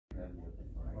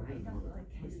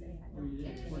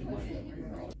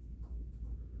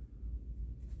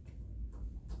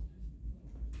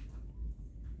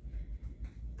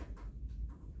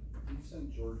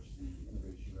George the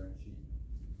innovation grant sheet.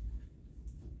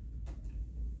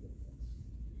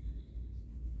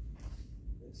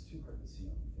 It's too hard to see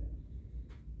on the thing.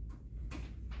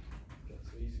 Okay,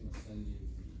 so he's going to send you the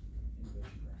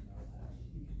innovation grant. I'll have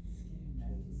you can scan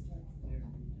that to start there,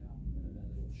 and then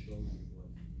it'll show you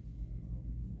what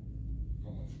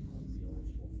how much you might be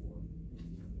eligible for with the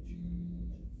innovation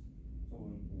grant. So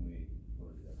when we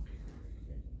order that,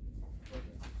 okay. Okay.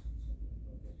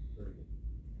 Okay. Very good.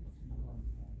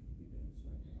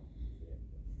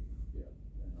 Yeah.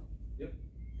 Yep.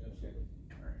 Absolutely.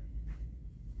 All right.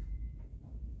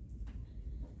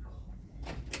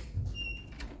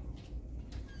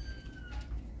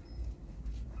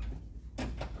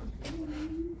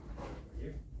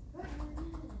 Here. Right.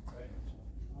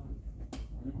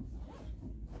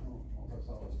 All I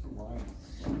saw was two lines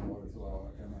on the water flow. I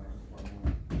kind of.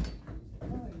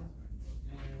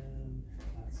 And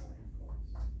that's it.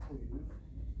 Oh, you do?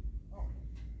 Oh.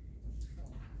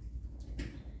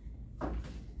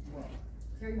 Well,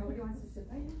 Terry, nobody wants to sit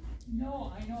by you?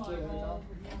 No, I know, Stay I'm there, all Tom.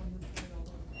 over here on this side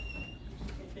over.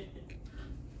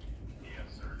 Yes,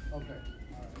 sir. okay. All right.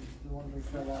 Still want to make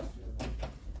sure I lost you.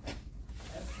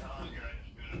 That's No, the, here, I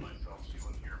just muted myself so you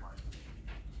wouldn't hear my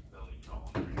belly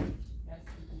calling. that's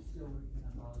the, he's still working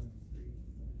on volume 3 of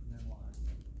memoirs.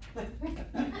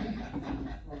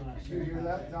 Well, not Did sure you hear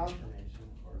about that, Tom? Information,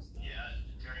 of course. Yeah,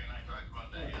 Terry and I talked about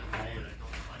that yesterday, and I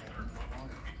told him my third one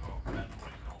was gonna be called That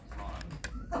Boys Don't Fly.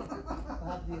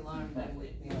 I'll have the alarm that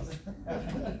wake me up.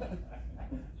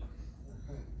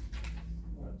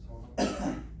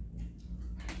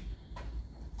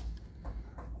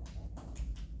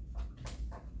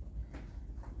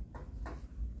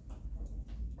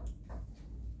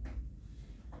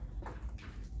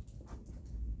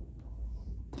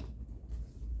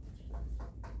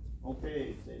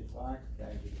 Okay, it's 8 o'clock.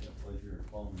 I get the pleasure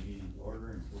of calling the meeting to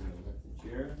order and so we'll elect the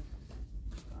chair.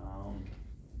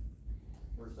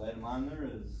 First item on there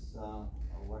is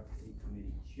elect a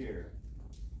committee chair.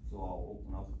 So I'll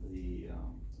open up the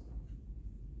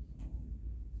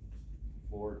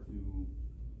floor to.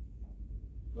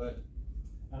 Go ahead.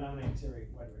 I nominate Terry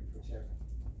Wedrick for chair.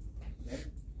 Okay.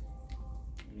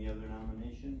 Any other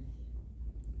nominations?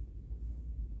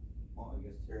 Well, I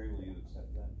guess Terry, will you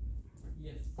accept that?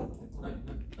 Yes.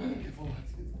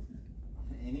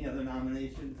 Any other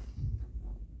nominations?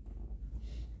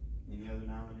 Any other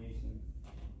nominations?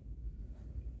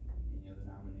 Any other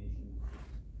nominations?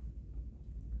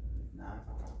 If not,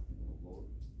 we'll vote.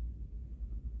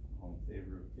 All in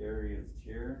favor of Gary as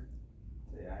chair,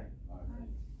 say aye.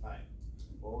 Aye.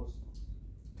 Opposed?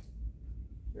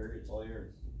 Gary, it's all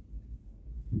yours.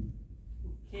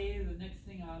 Okay, the next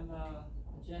thing on the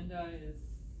agenda is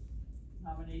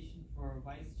nomination for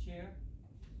vice chair.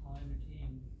 I'll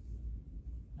entertain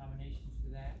nominations for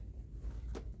that.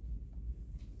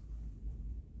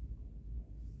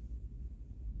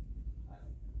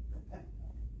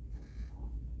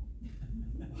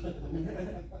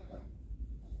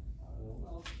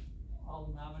 Well, I'll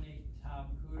nominate Tom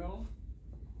Kudo.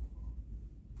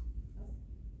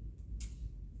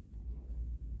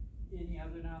 Any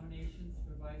other nominations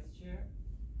for vice chair?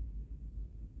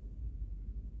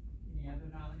 Any other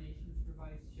nominations for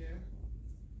vice chair?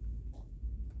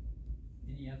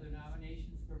 Any other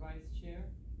nominations for vice chair?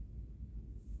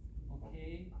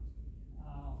 Okay,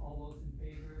 all those in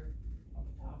favor of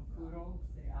Tom Kudo,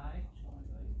 say aye.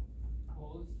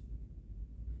 Opposed?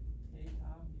 Okay,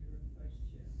 Tom, you're vice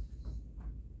chair.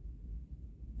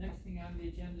 Next thing on the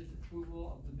agenda is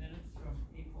approval of the minutes from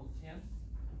April 10th.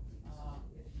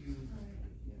 If you've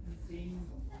seen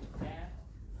that,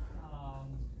 of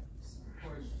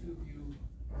course, two of you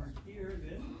aren't here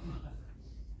then.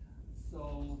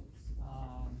 So,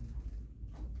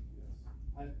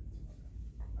 I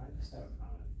just have a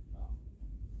comment.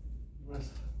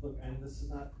 Look, and this is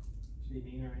not to be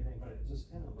mean or anything, but it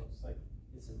just kind of looks like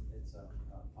it's a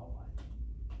outline.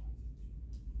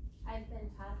 I've been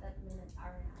taught that the minutes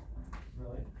are an outline.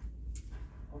 Really?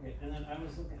 Okay, and then I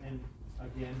was looking, and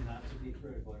again, not to be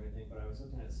critical or anything, but I was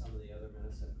looking at some of the other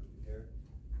minutes that we prepared,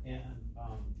 and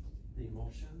the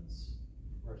motions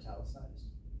were italicized.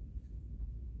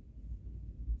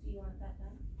 Do you want that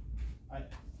done? I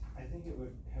think it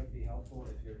would be helpful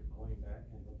if you're going back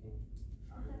and looking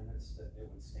on the minutes that it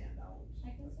would stand out.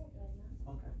 I can start doing that.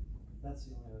 Okay, that's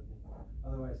the only other thing.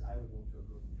 Otherwise, I would move to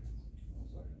approve the minutes.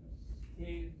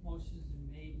 okay, motions are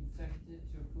made and seconded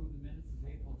to approve the minutes of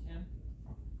April 10th.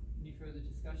 Any further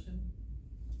discussion?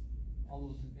 All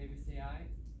those in favor say aye.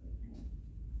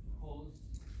 Opposed,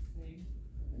 same.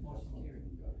 Motion carried.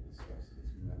 We've got to discuss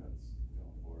these minutes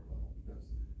going forward, because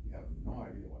you have no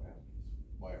idea what happens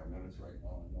by our minutes right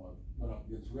now. I know it went up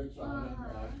gets rich on it,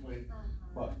 actually,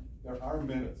 but there are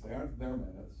minutes, they aren't their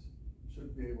minutes,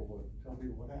 should be able to tell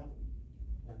people what happened.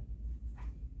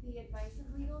 The advice of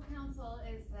legal counsel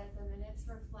is that the minutes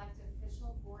reflect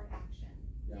official board action.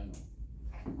 Yeah, I know,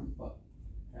 but,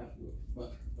 have to,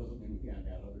 but doesn't mean we can't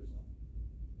add other stuff.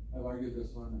 I've argued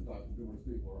this one and talked to numerous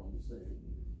people around the state.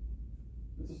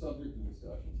 It's a subject of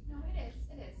discussion. No, it is,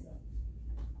 it is.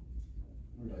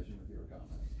 In relation with your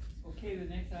comment. Okay, the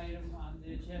next item on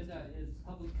the agenda is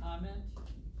public comment.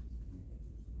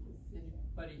 Is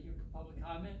anybody here for public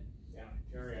comment? Yeah,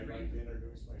 Terry, I'd like to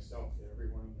introduce myself to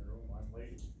everyone in the room. I'm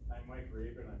Mike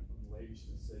Raven, I'm from the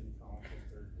Ladysmith City Council,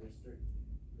 3rd District.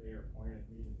 Mayor appointed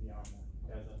me to be on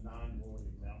as a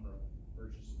non-voting member of the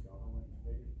Purchase of Government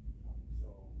Committee. So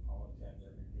I'll attend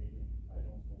every meeting. I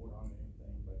don't vote on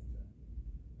anything, but if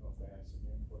I have some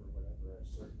input or whatever, I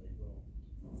certainly will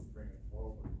bring it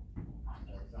forward.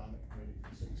 I was on the committee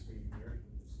for 16 years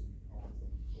with the city council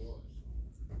before,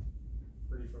 so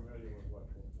pretty familiar with what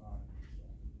goes on. So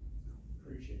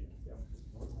appreciate it. Yep.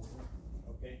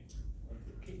 Okay.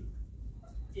 Okay.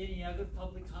 Any other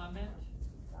public comment?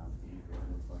 It's a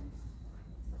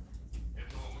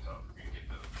little tough for me to get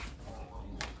the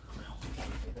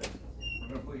We're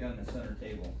gonna put you on the center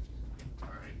table.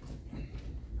 Alright.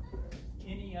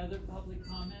 Any other public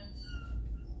comments?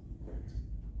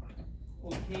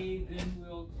 Okay, then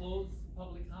we'll close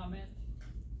public comment.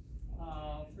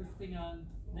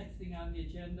 Next thing on the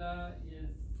agenda is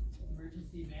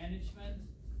emergency management,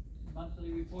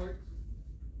 monthly report.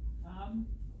 Tom?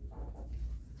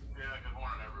 Yeah, good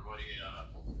morning, everybody.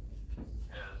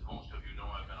 As most of you know,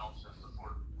 I've been out since the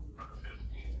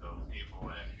 15th of April.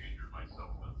 I actually injured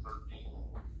myself on the 13th.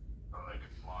 Thought I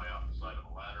could fly off the side of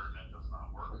a ladder, and that does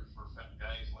not work for fat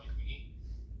guys like me.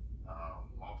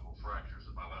 Multiple fractures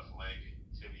in my left leg,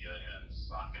 tibia and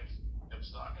socket, hip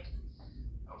socket.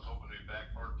 I was hoping to be back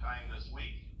part-time this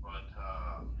week, but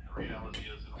the reality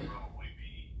is it'll probably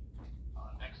be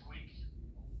next week.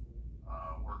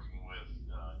 Working with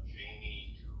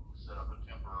Jamie to set up a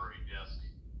temporary desk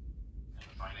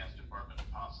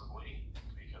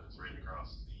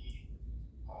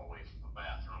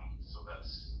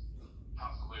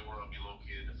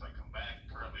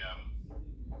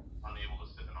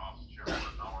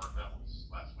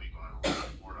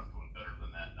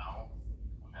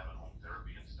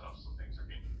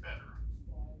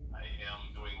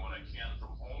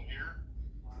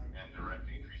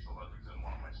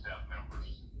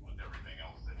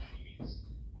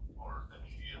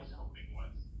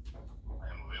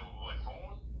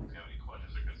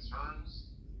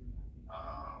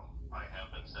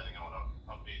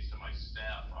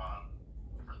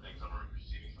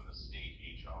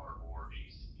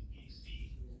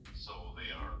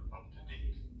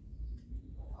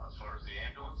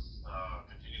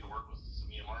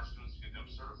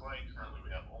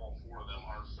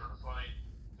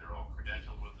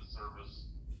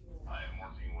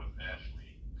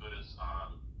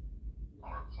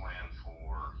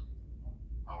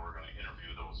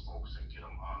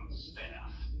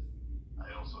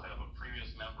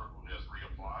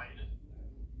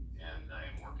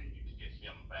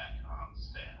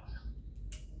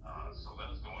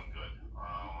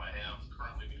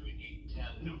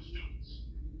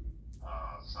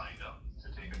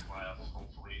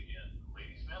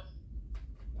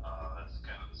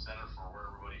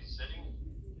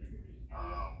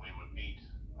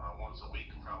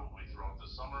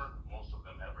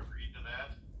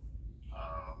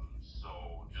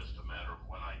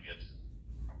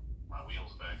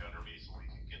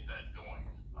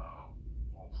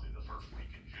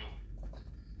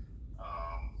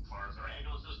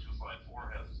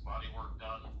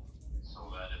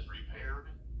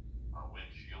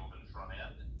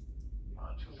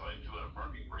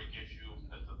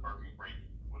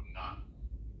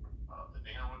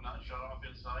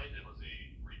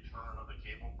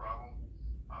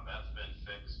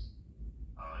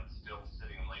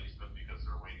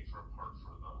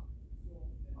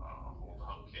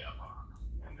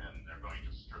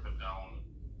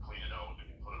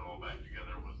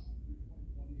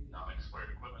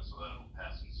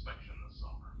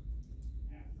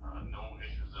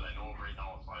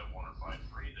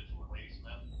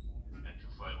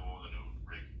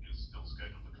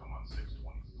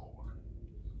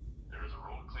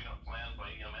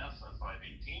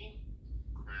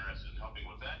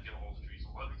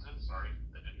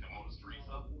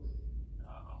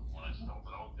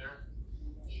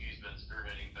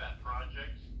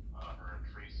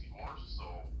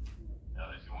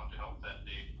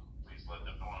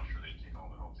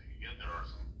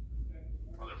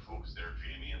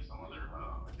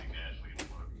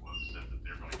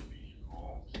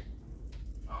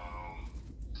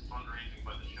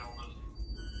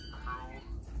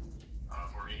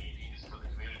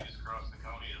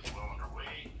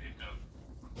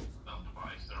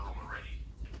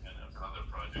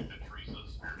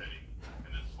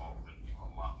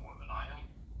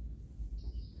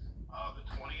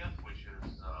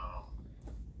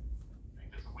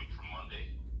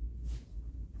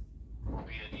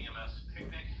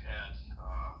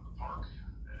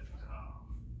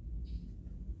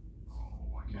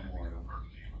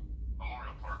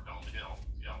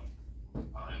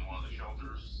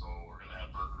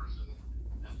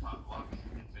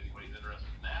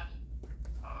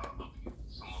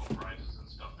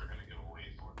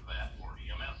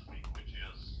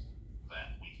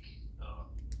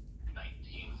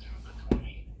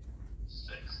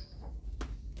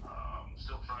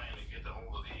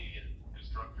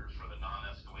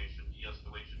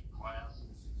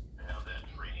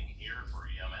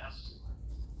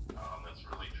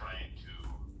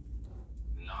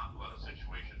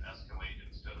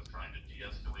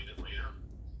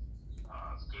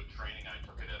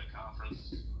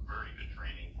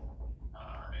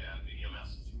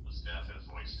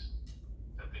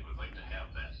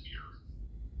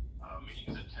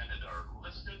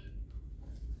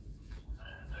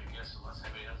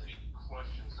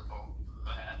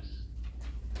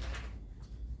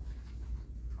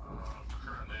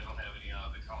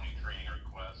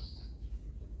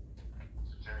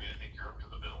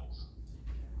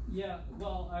Yeah,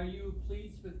 well, are you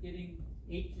pleased with getting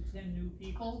 8 to 10 new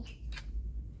people?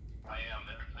 I am.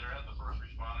 They're at the first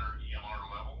responder EMR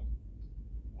level,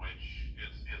 which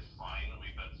is fine.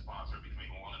 We've been sponsored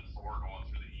between 1 and 4 going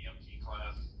through the EMT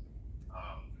class.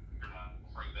 They're not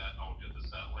offering that out at the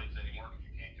satellites anymore because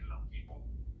you can't get enough people.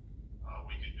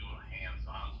 We could do a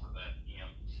hands-on for that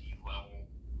EMT level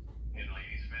in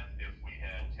Ladysmith if we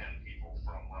had 10 people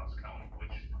from Rusk County,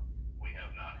 which we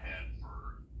have not had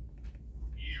for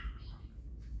years.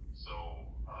 So,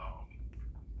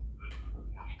 we're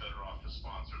better off to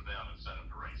sponsor them and send them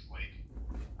to Rice Lake.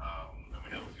 And we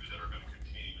have a few that are gonna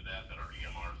continue that are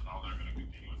EMRs, and now they're gonna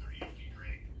continue with their EMT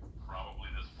training, probably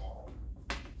this fall.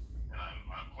 And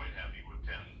I'm quite happy with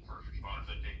 10 first responders.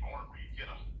 That take more if we can get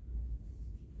them.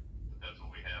 But that's what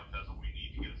we have, that's what we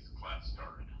need to get this class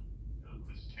started,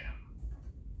 is 10.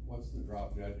 What's the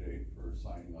drop dead date for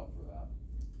signing up for that?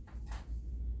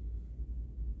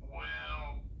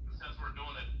 Well, since we're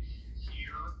doing it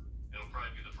here, it'll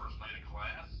probably be the first night of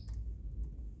class.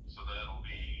 So that'll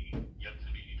be yet to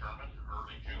be determined,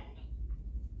 early June.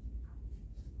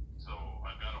 So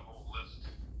I've got a whole list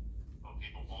of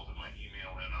people both in my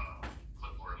email and a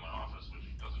clipboard in my office, which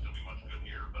doesn't do me much good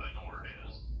here, but I know where it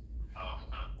is.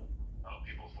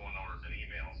 People's phone numbers and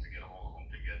emails to get a hold of them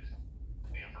to get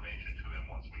the information to them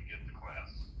once we get the class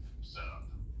set up.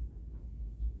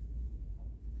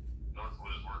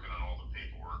 Northwood is working on all the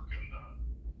paperwork and the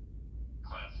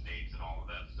class dates and all of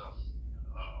that stuff.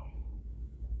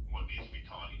 What needs to be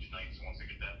taught each night, so once they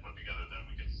get that put together, then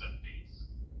we can set dates.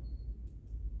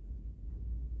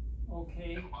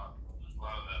 Okay, And a lot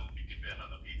of that will be dependent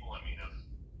on the people. I mean,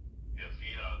 if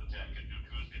 8 out of the 10 can do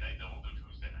Tuesday night, then we'll do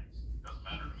Tuesday nights. Doesn't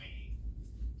matter to me.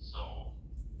 So,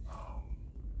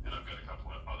 and I've got a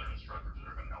couple of other instructors that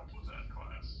are gonna help with that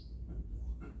class.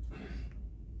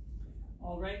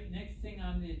 all right, next thing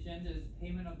on the agenda is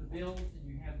payment of the bills, and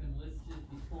you have them listed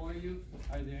before you.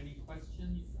 Are there any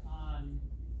questions on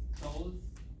those?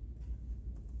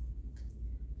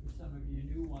 For some of you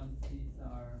new ones,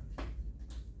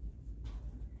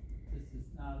 this is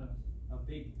not a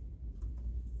big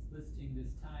listing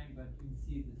this time, but you can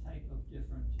see the type of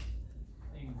different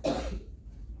things.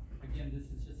 Again, this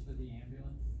is just for the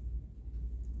ambulance.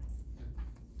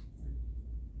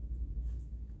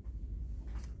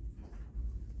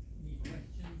 Any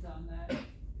questions on that?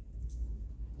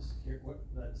 Just here, what,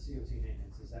 the COT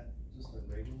maintenance, is that just a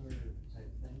regular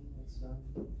type thing that's done,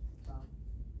 Tom?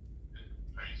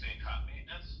 Are you saying cot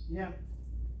maintenance? Yeah.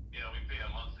 Yeah, we pay a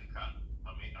monthly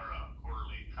or a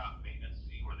quarterly cot maintenance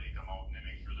fee where they come out and they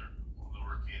make sure they're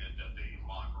lubricated, that they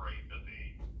lock right, that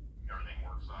everything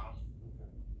works on them. Okay,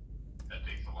 That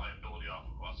takes the liability off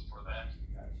of us for that.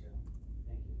 gotcha,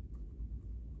 thank you.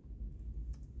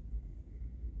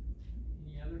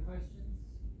 Any other questions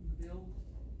on the bills?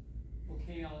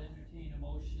 Okay, I'll entertain a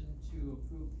motion to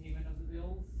approve payment of the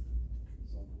bills.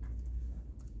 So,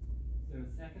 Is there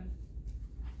a second?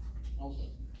 also,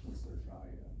 since they're shy,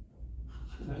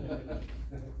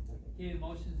 Okay, the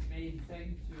motion's made and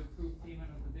seconded to approve payment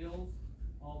of the bills.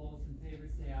 All those in favor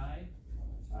say aye.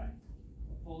 Aye.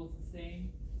 Opposed, the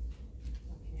same.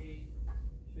 Okay,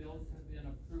 bills have been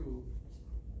approved.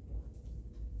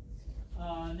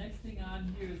 Next thing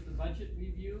on here is the budget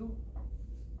review.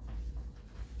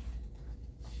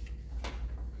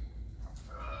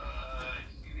 I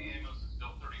see the ambulance is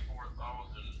still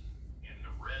 34,000 in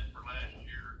the red for last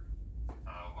year.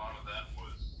 A lot of that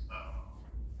was,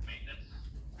 maintenance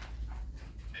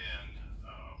and,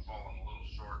 falling a little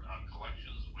short on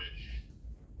collections, which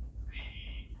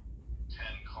the 10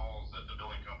 calls that the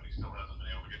billing company still hasn't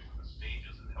been able to get through the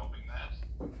stages is helping that.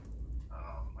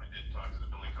 I did talk to the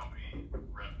billing company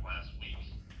rep last week,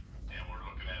 and we're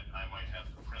looking at, I might have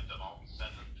to print them out and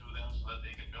send them to them so that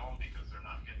they can bill them because they're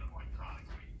not getting them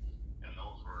electronically. And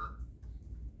those were,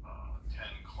 10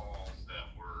 calls that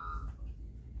were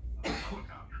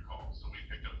helicopter calls. So we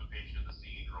picked up the patient at the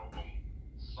scene, drove them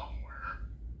somewhere,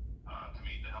 to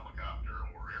meet the helicopter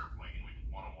or airplane.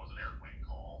 One of them was an airplane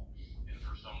call. And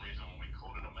for some reason, when we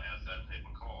coded them as that type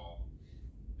of call,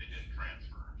 they didn't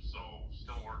transfer. So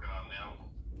still working on them.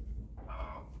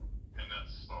 And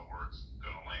that's about where it's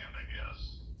gonna land, I guess.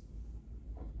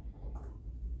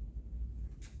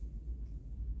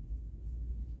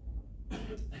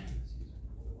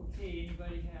 Okay,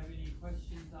 anybody have any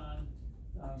questions on,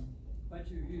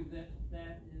 budget review?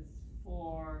 That is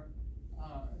for,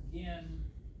 again,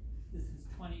 this is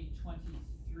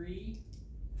 2023.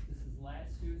 This is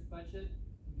last year's budget.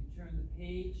 If you turn the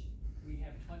page, we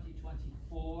have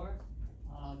 2024.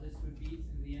 This would be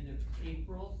through the end of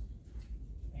April.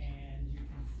 And you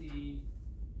can see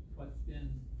what's been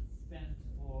spent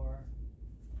or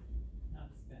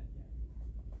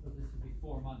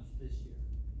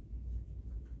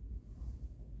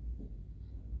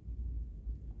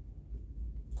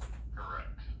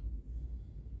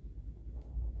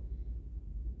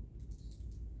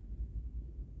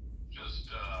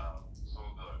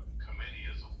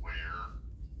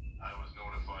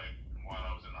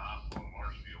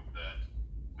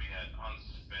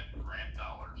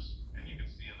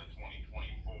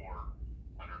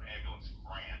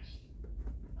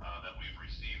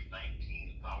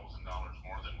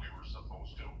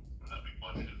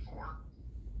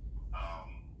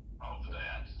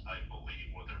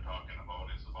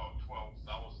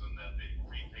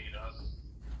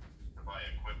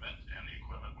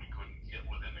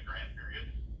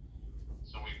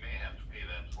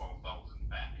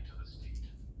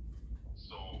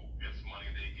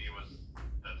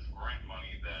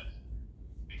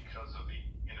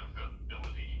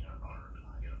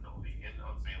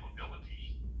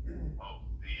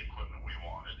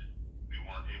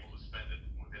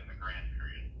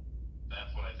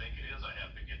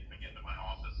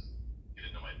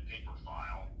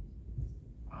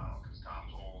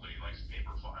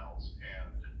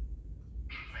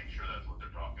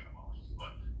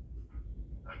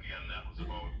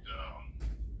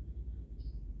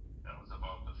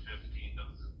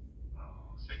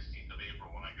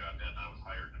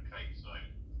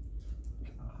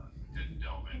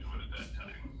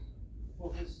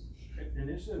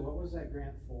initially, what was that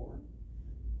grant for?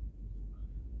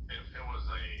 It was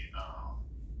a,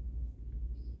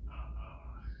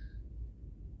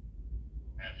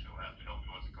 actually, you'll have to help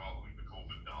me, what's it called, like the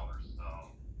COVID dollars,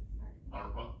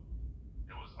 ARPA.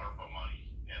 It was ARPA money,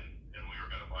 and we were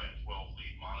gonna buy a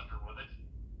 12-lead monitor with it,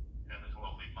 and the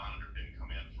 12-lead monitor didn't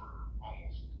come in for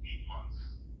almost 8 months.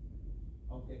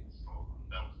 Okay. So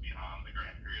that was beyond the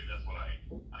grant period. That's what I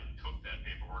took that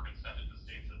paperwork and sent it to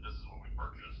state, said this is what we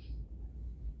purchased.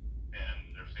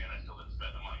 And they're saying I still didn't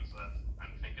spend the money, so that's,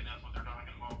 I'm thinking that's what they're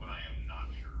talking about, but I am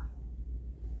not sure.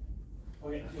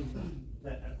 Okay,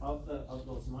 that, of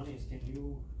those monies, do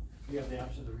you have the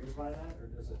option to reapply that, or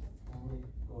does it only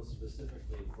go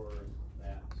specifically for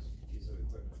that piece of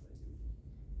equipment that you?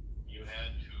 You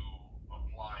had to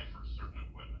apply for certain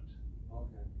equipment,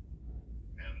 Okay.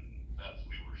 and that's,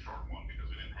 we were short one because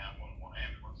we didn't have one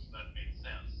ambulance. That made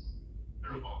sense.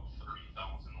 They're about a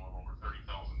little over $30,000,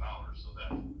 so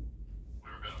that we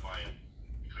were gonna buy it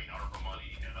between ARPA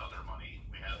money and other money.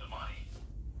 We had the money,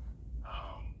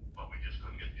 but we just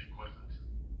couldn't get the equipment.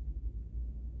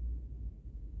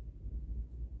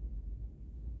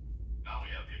 Now we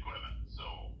have the equipment,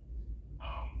 so,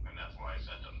 and that's why I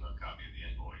sent them the copy of the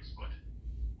invoice, but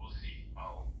we'll see.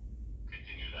 I'll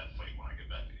continue that fight when I get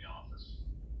back to the office.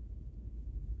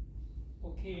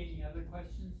 Okay, any other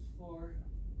questions for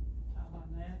Tom on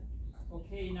that?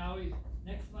 Okay, now,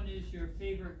 next one is your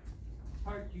favorite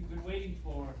part you've been waiting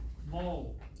for,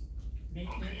 mow.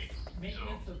 Maintenance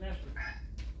of effort.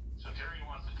 So Terry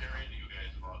wants to tear into you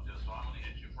guys about this, so I'm gonna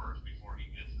hit you first before he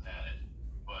gets at it.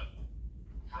 But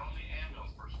from the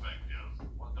ambulance perspective,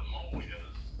 what the MO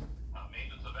is,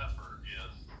 maintenance of effort,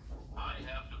 is I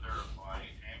have to verify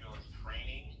ambulance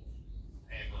training,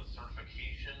 ambulance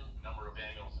certification, number of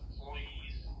ambulance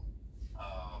employees,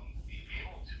 be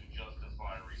able to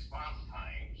justify response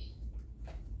times,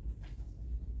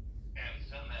 and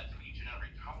send that to each and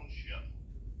every township,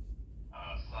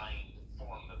 signed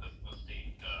form that the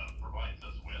state provides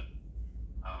us with,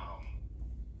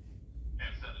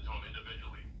 and send it to them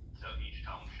individually, to each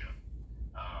township,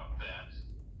 that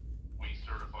we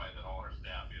certify that all our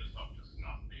staff is up to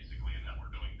snuff, basically, and that we're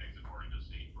doing things according to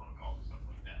state protocol and stuff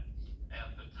like that.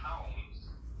 And the towns,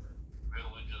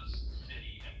 villages,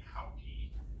 city, and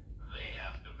county, they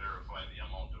have to verify the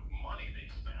amount of money they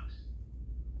spent,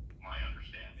 my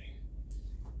understanding,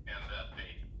 and that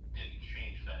they didn't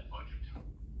change that budget.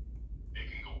 It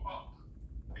can go up,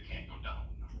 it can't go down.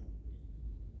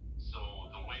 So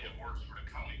the way it works for the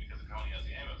county, because the county has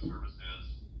the ambulance services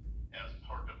as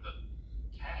part of the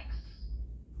tax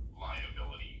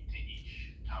liability to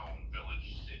each town,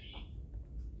 village, city,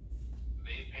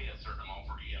 they pay a certain amount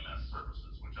for EMS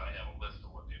services, which I have a list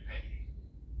of what they pay.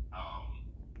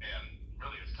 And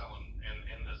really it's telling,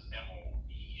 in this MOE,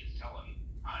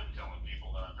 I'm telling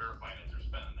people that I'm verifying that they're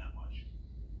spending that much.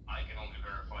 I can only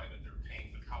verify that they're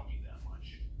paying the county that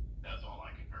much. That's all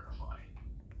I can verify.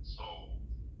 So,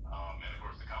 and of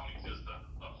course the county's is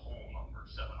the whole number,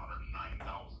 709,000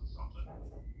 something,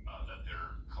 that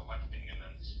they're collecting and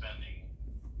then spending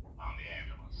on the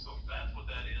ambulance. So that's what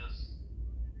that is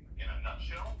in a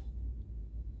nutshell.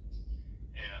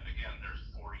 And again, there's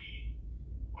 40,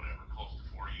 whatever, close to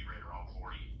 40, right around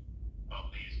 40 of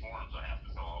these forms I have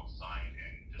to fill out, sign,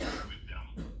 and distribute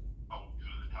them out to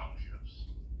the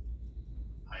townships.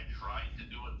 I tried to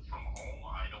do it from home.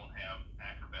 I don't have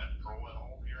Acrobat Pro at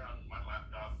home here on my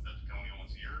laptop. That's the only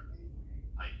one's here.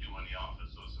 I do in the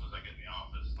office. So as soon as I get in the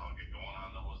office, I'll get going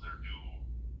on those. They're due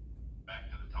back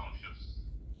to the townships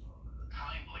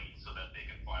timely so that they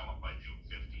can file them by June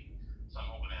 15th. So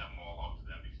I'm hoping to have them all out to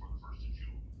them before the 1st of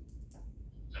June.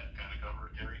 Does that kind of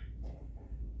cover it, Terry?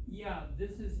 Yeah,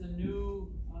 this is the new,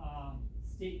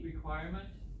 state requirement,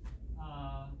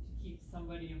 to keep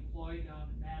somebody employed down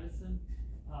in Madison.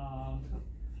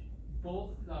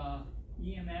 Both the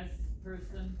EMS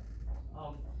person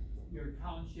of your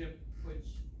township, which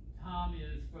Tom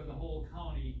is for the whole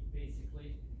county,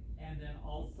 basically, and then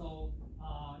also,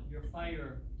 your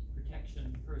fire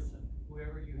protection person,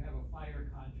 whoever you have a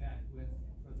fire contract with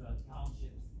for the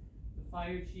townships. The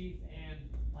fire chief and,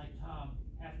 like Tom,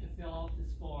 have to fill out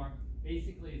this form.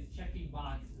 Basically, it's checking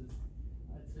boxes.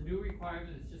 It's a new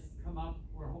requirement, it's just come up,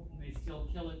 we're hoping they still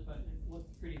kill it, but it looks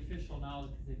pretty official now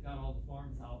because they've got all the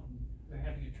forms out and they're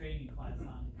having a training class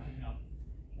on it coming up.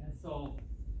 And so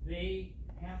they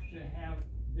have to have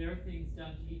their things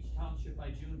done to each township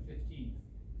by June 15th.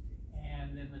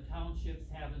 And then the townships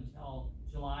have until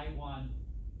July 1,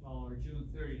 or June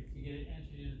 30th to get it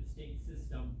entered into the state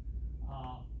system,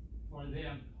 for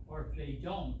them. Or if they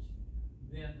don't,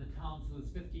 then the towns lose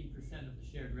 15% of the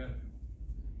shared revenue.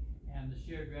 and the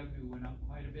shared revenue went up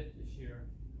quite a bit this year,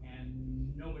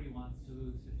 and nobody wants to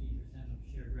lose 15% of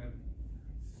shared revenue.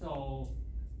 So,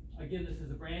 again, this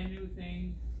is a brand new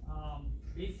thing.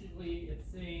 Basically, it's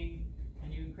saying,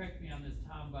 and you can correct me on this,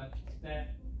 Tom, but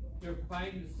that they're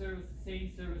providing the service, the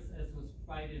same service as was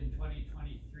provided in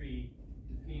 2023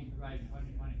 is being provided in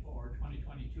 2024, or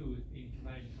 2022 is being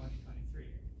provided in 2023.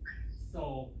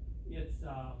 So it's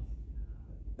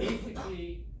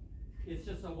basically it's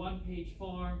just a one-page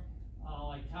form.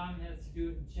 Like Tom has to do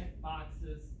it and check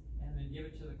boxes, and then give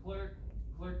it to the clerk.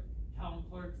 Town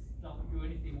clerks don't do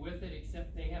anything with it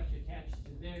except they have to attach to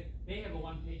they have a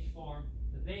one-page form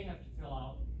that they have to fill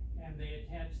out, and they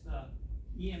attach the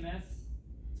EMS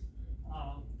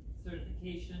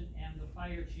certification and the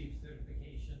fire chief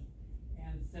certification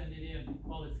and send it in.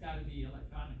 Well, it's gotta be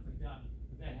electronically done,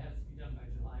 but that has to be done by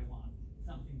July 1.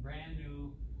 Something brand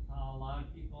new. A lot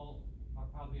of people are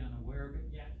probably unaware of it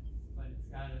yet, but it's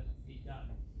gotta be done.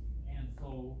 And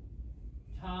so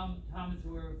Tom is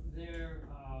aware of there.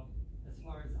 As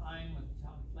far as I'm with the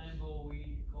town of Flambeau,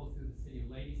 we go through the city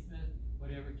of Ladysmith.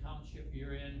 Whatever township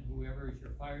you're in, whoever is your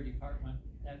fire department,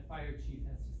 that fire chief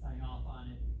has to sign off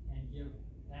on it and give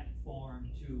that form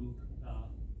to the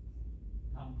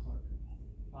town clerk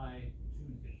by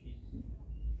June 15th.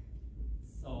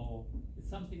 So it's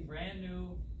something brand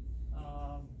new.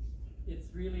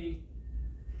 It's really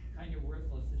kind of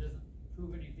worthless. It doesn't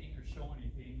prove anything or show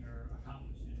anything or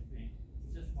accomplish anything.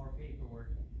 It's just more paperwork.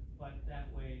 But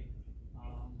that way,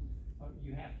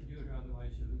 you have to do it, or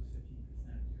otherwise you lose 15%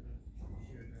 of your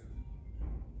shared revenue,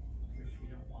 which we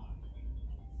don't want.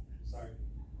 Sorry.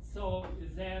 So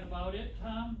is that about it,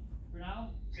 Tom, for now?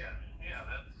 Yeah,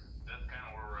 that's kind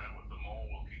of where we're at with the mole.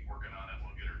 We'll keep working on it.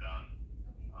 We'll get her done,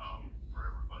 for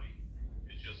everybody.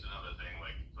 It's just another thing,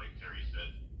 like Terry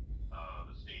said,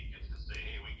 the state gets to say,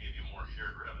 hey, we gave you more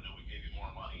shared revenue, we gave you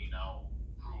more money, now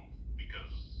prove,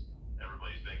 because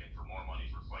everybody's begging for more money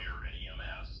for fire and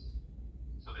EMS.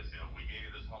 So they say, oh, we gave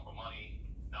you this lump of money,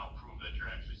 now prove that you're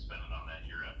actually spending on that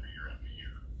year after year after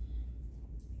year.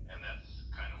 And that's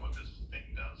kind of what this thing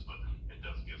does, but it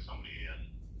does give somebody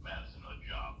in Madison a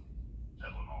job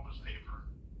peddling all this paper.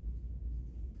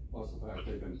 Plus the fact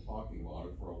they've been talking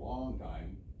about it for a long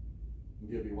time, and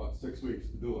give you, what, 6 weeks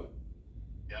to do it.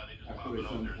 Yeah, they just pop After it they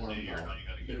out send there and say, forms here, out. now you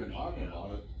gotta get They've been it done. talking Yeah. about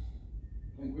it.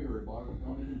 I think we heard about it at the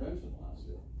county convention last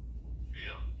year.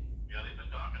 Yeah, they've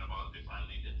been talking about it, they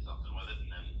finally did something with it,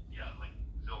 and then, yeah, like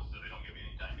Phil said, they don't give you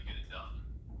any time to get it done.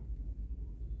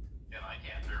 And I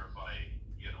can't verify,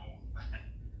 you know,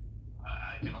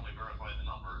 I can only verify the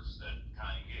numbers that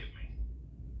Connie gave me.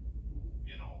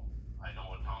 You know, I know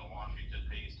what town of Washington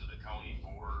pays to the county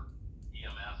for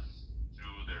EMS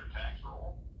through their tax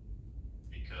roll,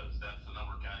 because that's the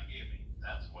number Connie gave me.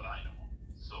 That's what I know.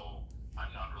 So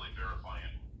I'm not really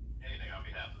verifying anything on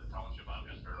behalf of the township. I'm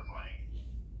just verifying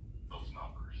those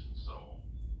numbers. So.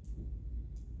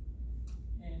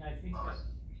 And I think that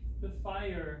the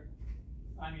fire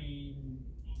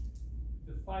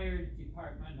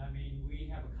department,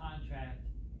 we have a contract,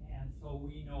 and so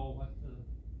we know what the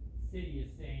city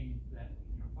is saying that,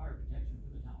 fire protection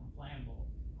for the town of Flambeau,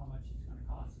 how much it's gonna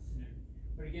cost us and everything.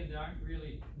 But again, there aren't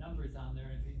really numbers on there.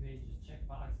 I think they just check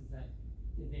boxes that,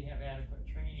 did they have adequate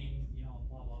training,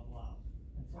 blah, blah, blah.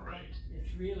 And so Right.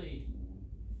 it's really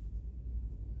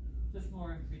just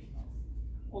more information.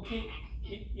 Okay,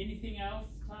 anything else,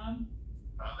 Tom?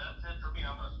 That's it for me.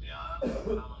 I'm gonna stay on. I'm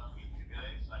gonna mute you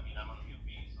guys. I'm gonna mute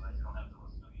me so that you don't have to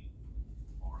listen to me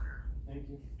over here. Thank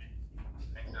you.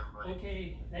 Thanks, everybody.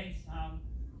 Okay, thanks, Tom.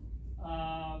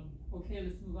 Okay,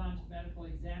 let's move on to medical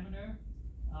examiner,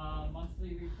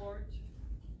 monthly report.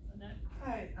 Annette?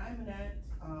 Hi, I'm Annette,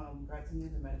 Gratzinger,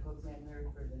 the medical examiner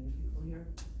for the new people here.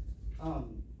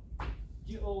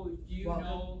 Do you Welcome.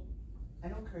 know, I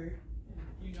know Kurt.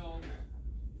 do you know,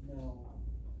 No.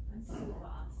 I'm Sue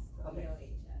Ross, Okay.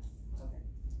 OHS. Okay.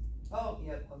 Oh,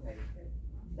 yep, okay.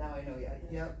 Now I know, yeah,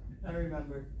 yep, I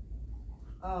remember.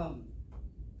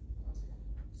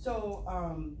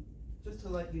 Just to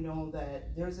let you know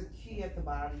that there's a key at the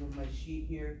bottom of my sheet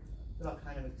here, but I'll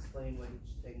kind of explain what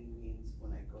each thing means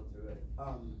when I go through it.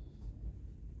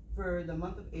 For the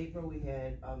month of April, we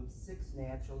had 6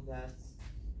 natural deaths,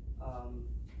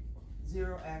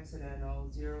 0 accidental,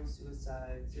 0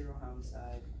 suicide, 0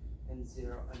 homicide, and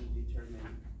 0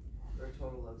 undetermined, for a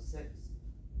total of 6.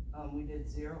 We did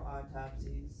 0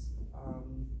 autopsies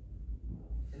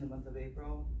in the month of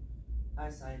April. I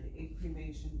signed 8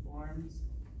 cremation forms.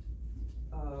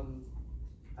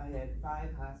 I had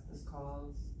 5 hospice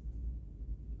calls.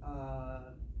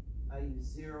 I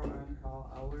used 0 on-call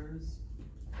hours,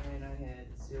 and I had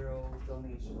 0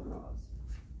 donation calls.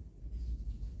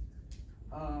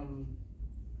 I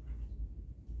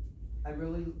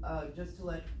really, just to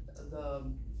let the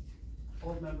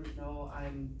old members know,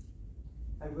 I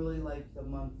really like the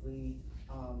monthly,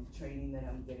 training that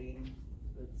I'm getting.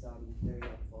 It's, very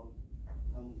helpful.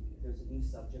 There's a new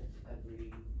subject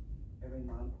every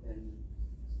month, and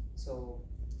so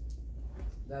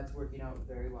that's working out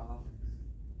very well.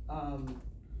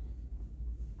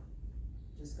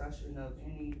 Discussion of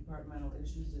any departmental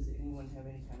issues. Does anyone have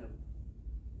any kind of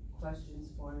questions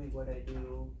for me, what I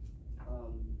do,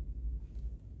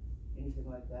 anything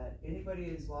like that? Anybody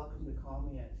is welcome to call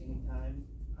me at any time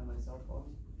on my cell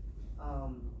phone.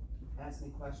 Ask me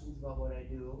questions about what I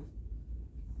do.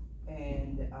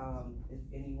 And, if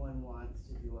anyone wants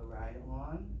to do a ride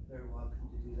along, they're welcome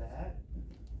to do that.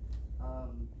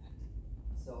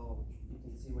 So you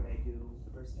can see what I do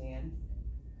firsthand.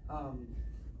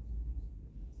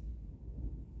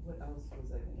 What else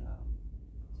was I gonna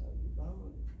tell you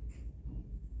about?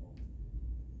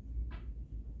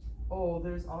 Oh,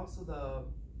 there's also the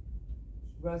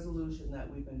resolution that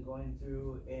we've been going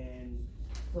through, and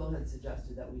Phil had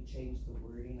suggested that we change the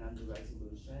wording on the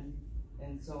resolution.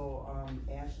 And so,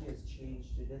 Ashley has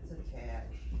changed it, it's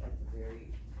attached at the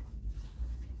very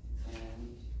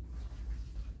end.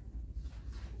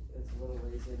 It's a little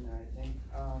ways in there, I think.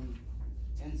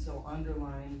 And so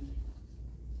underlined,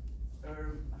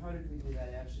 or how did we do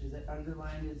that, Ashley? Is it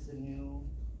underlined is the new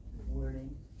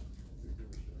wording?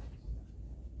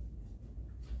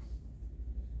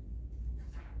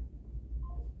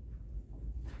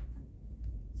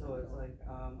 So it's like,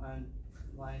 on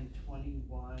line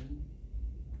 21.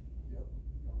 Yep.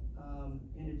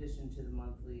 In addition to the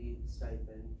monthly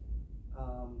stipend.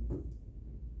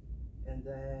 And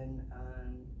then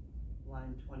on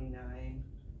line 29,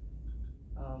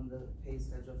 the pay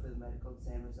schedule for the medical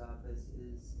examiner's office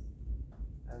is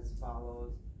as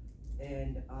follows.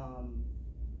 And,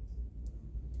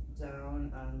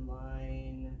 down on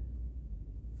line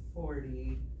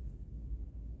 40,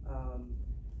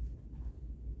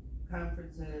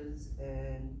 conferences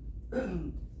and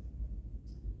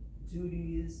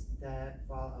duties that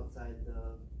fall outside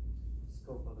the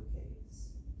scope of a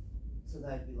case. So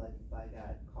that'd be like if I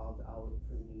got called out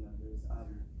for the new members,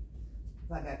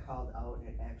 if I got called out and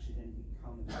it actually didn't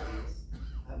become a case,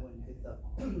 I wouldn't get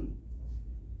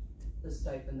the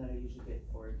stipend that I usually get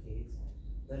for a case.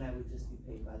 Then I would just be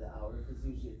paid by the hour, because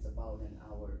usually it's about an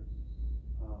hour,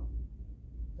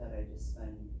 that I just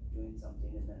spend doing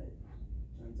something, and then it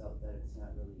turns out that it's not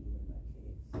really even my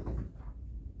case.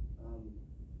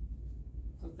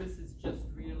 So this is just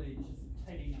really just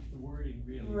tidying up the wording,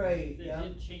 really. Right, They yeah.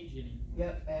 didn't change anything.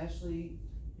 Yep, Ashley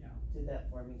Yeah. did that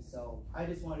for me, so I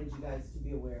just wanted you guys to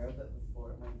be aware of it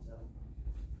before it went to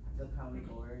the county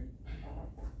board.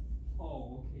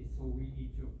 Oh, okay, so we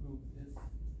need to approve this,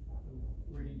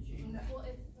 the wording change? Well,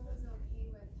 if Phil is okay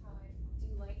with how do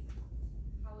you like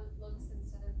how it looks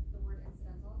instead of the word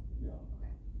incidental? Yeah.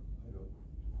 Okay. I don't.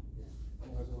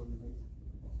 Otherwise I wouldn't think.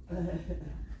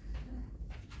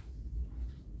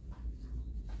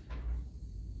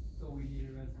 So we need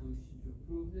a resolution to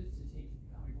approve this, to take to the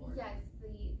county board? Yes,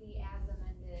 the as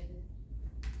amended.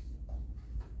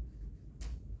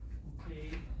 Okay,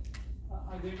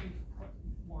 are there any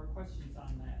more questions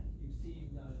on that? You've seen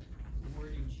the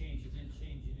wording change, it didn't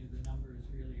change any of the numbers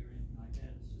really or anything like that,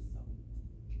 it's just some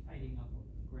tidying up of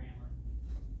grammar.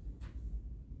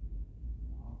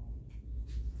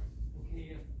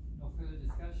 Okay, if no further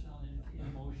discussion, I'll entertain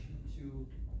a motion to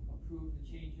approve the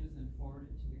changes and forward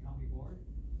it to the county board.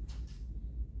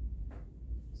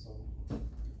 So,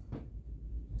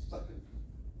 Second.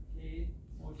 Okay,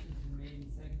 motion's been made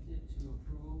and seconded to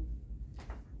approve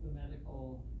the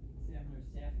medical examiner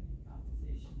staffing and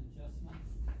compensation adjustments,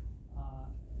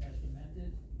 as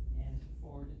amended, and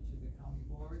forward it to the county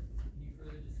board. Any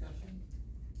further discussion?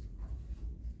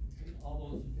 Okay,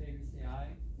 all those in favor say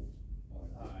aye.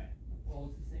 aye.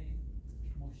 Opposed, the same.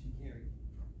 Motion carried.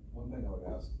 One thing I would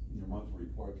ask, in your monthly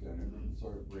report, then,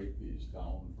 sort of break these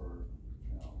down for,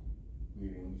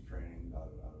 meetings, training, let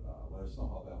us know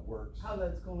how that works. How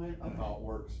that's going, And how it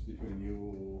works between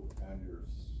you and your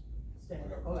Staff,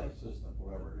 whatever, okay. assistant,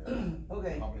 whatever it is.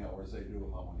 Okay. How many hours they do,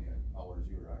 how many hours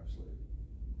you actually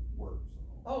work, so.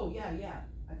 Oh, yeah,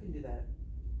 I can do that.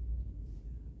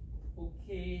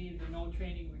 Okay, the no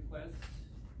training requests.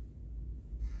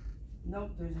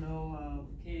 Nope, there's no,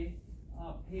 Okay,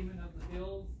 payment of the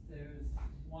bills, there's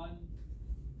one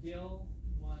bill,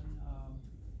 one,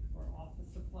 for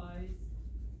office supplies.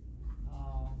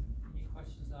 Any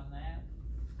questions on that?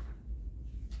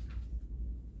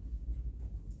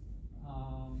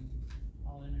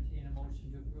 I'll entertain a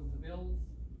motion to approve the bills.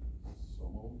 So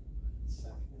moved.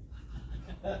 Second.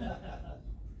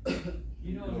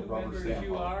 You know, Do a new rubber members, stamp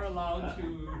you on it. are allowed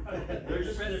to They're just-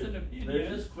 express an opinion. They're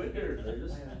just quicker, they're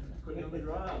just quicker on the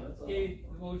draw, that's all. Okay,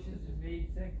 the motion's been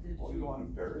made, seconded Well, you wanna to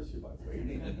embarrass you by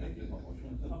waiting and making a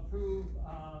motion. approve,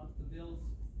 the bills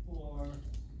for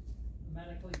the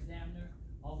medical examiner.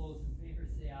 All those in favor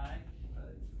say aye.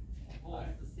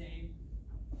 Opposed, the same.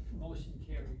 Motion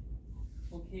carried.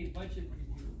 Okay, budget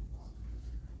review.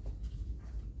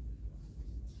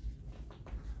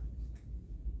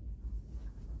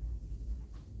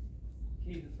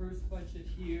 Okay, the first budget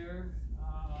here,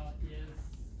 is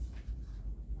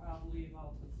probably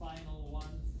about the final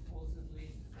one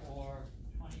supposedly for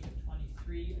 20 to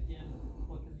 23. Again,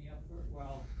 look in the upper,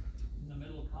 well, in the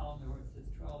middle column there where it says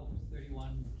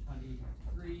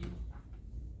 12/31/23.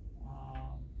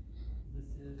 This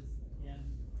is, again,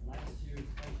 last year's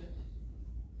budget.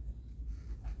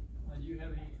 Do you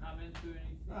have any comments or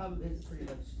anything? It's pretty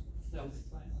much,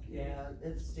 Self-explanatory. yeah,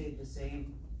 it stayed the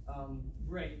same,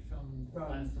 Right, from from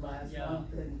last month, last yeah.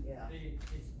 month, and, yeah, They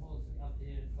supposedly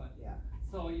updated, but, yeah.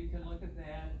 so you can look at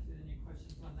that, if there are any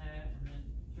questions on that, and then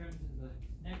in terms of the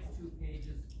next two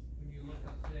pages, when you look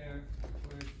up there,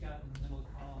 where it's got in the middle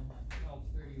column,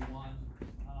 12/31,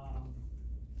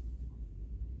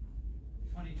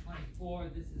 2024,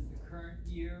 this is the current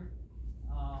year.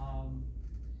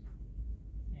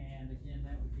 And again,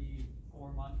 that would be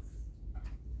 4 months. So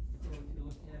if you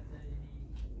look at that, any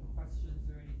questions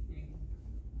or anything,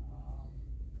 that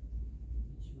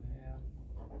you have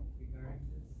regarding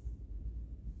this?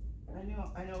 I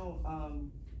know,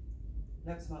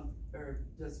 next month, or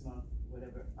this month,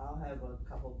 whatever, I'll have a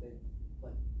couple big,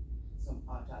 like, some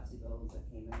autopsy bills that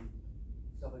came in,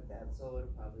 stuff like that, so it'll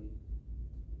probably,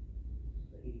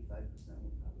 the 85%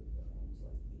 will probably go down to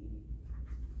like 80,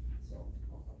 so.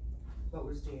 But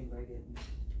we're staying right in, I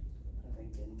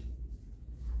think, in.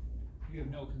 You have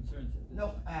no concerns at this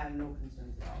Nope, time? I have no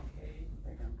concerns at all, Okay,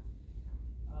 right now.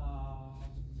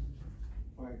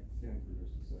 Fine, stand for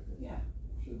just a second. Yeah.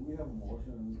 Should we have a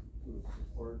motion to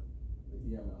support the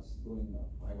EMS doing the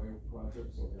highway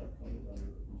project, so they are covered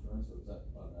under insurance, or is that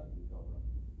automatically covered?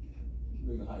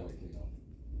 Doing the highway cleanup.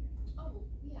 Oh,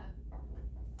 yeah,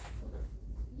 Okay.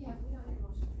 yeah, we don't need a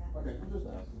motion for that. Okay, I'm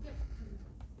just asking. Yep.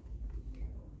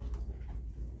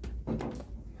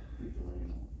 Keep the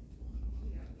rain on.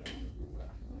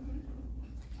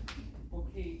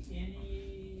 okay,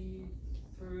 any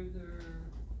further,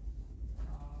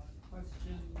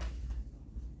 questions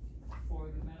for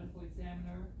the medical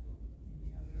examiner?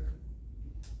 Any other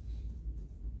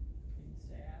things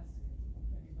to ask,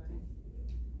 anybody?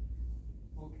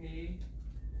 Okay,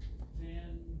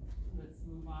 then let's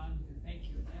move on to, thank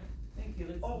you, Annette. Thank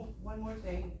you. Oh, one more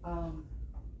thing,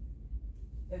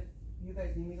 if you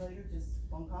guys need me later, just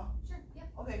phone call? Sure, yep.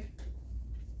 Okay.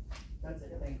 That's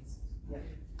it, thanks. Yeah.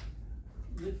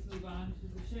 Let's move on to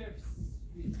the sheriff's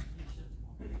presentation,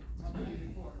 monthly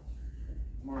report.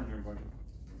 Morning, everybody.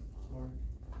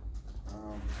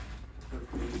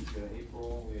 First page,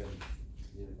 April, we had a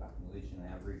population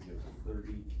average of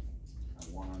 30,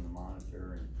 1 on the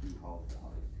monitor and 2 housed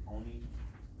out of county.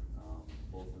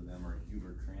 Both of them are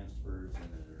Huber transfers, and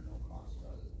there are no costs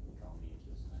out of the county at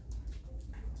this time.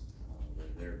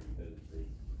 They're there because they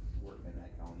work in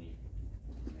that county,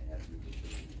 and they have duties,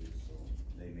 so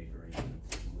they make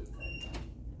arrangements with that county.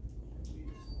 And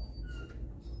we just,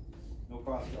 no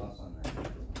cost to us on that.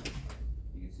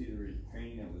 You can see the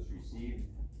training that was received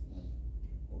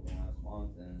over the last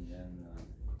month, and then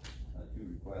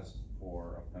 2 requests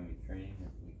for upcoming training,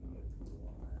 if we can get approval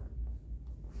on that.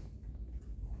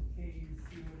 Okay, you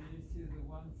see what it is here, the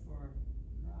one for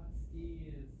Roski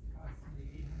is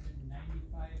costing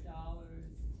 $895,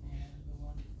 and the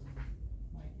one for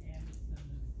Mike Anderson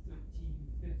is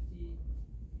 $1350.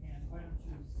 And why don't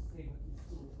you say what the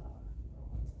schools are?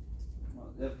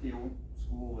 Well, the FTO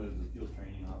school is the field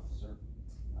training officer.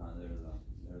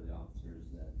 They're the officers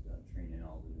that train in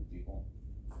all the new people.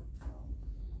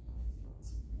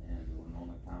 And the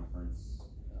Winona Conference,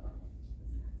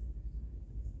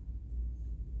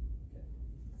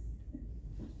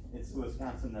 it's the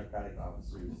Wisconsin Narcotic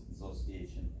Officers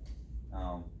Association.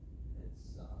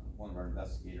 It's one of our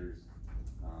investigators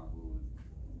who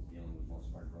is dealing with most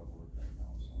of our drug work right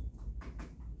now, so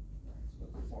that's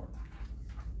what they're for.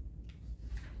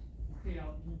 Okay,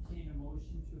 I'll entertain a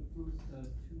motion to approve the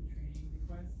 2 training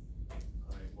requests.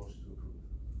 I motion to approve.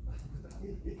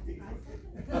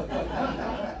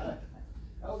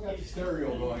 I've got the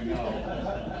stereo going now.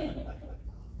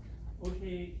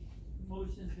 Okay,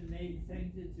 motion's been made and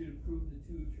seconded to approve the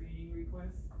 2 training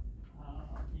requests.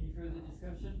 Any further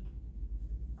discussion?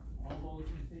 All those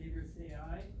in favor say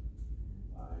aye.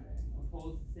 Aye.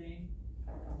 Opposed, same.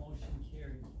 Motion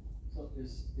carried. So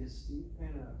is Steve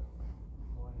kinda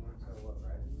going into what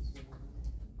Riley was doing?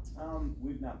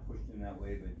 We've not pushed him that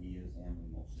way, but he is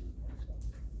handling most of the stuff.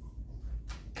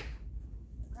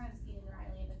 Kransky and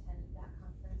Riley have attended that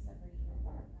conference every year,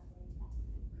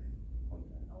 probably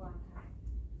a long time,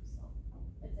 so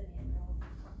it's an annual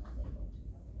one that they go to,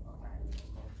 well, Riley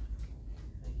will go.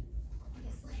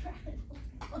 Obviously, Riley will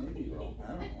go. Maybe he will, I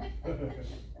don't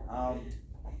know.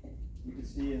 You can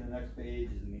see in the next page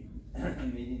is the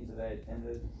meetings that I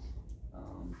attended.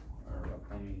 Our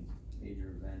upcoming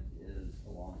major event is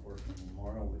the Law Enforcement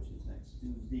Memorial, which is next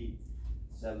Tuesday,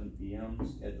 7 p.m.,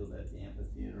 scheduled at the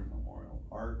Amphitheater Memorial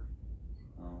Park.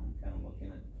 Kinda looking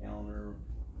at the calendar,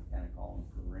 kinda calling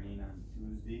for rain on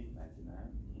Tuesday, imagine that.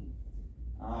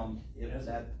 If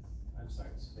that, I'm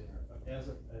sorry, to interrupt, but as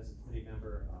a committee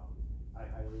member, I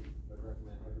highly would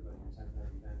recommend everybody attend that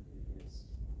event.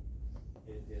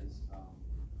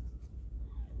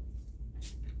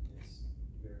 It's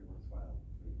very worthwhile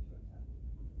for you to attend.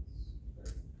 It's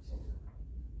very sober.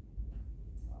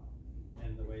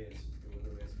 And the way it's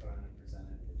put on and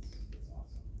presented, it's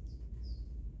awesome.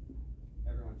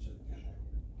 Everyone should attend that.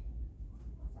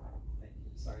 Thank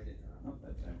you, sorry to interrupt. no,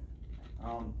 that's right.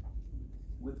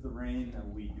 With the rain,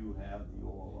 we do have the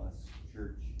OLS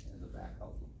church as a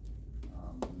backup.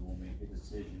 We will make a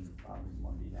decision probably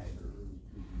Monday night or early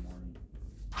Tuesday morning.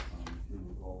 We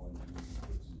will go and we will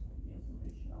put some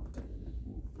information out that it is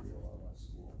moved to the OLS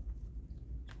school.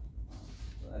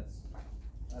 So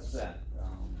that's that.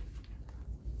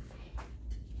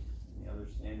 Any other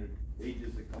standard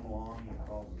pages that come along, the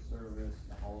calls of service,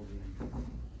 the housing,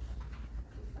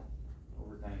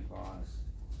 overtime costs.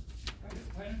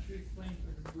 Why don't you explain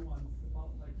for the new ones about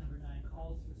like number 9,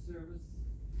 calls for service,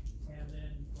 and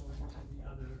then go into the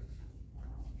other,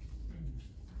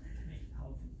 make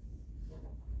housing,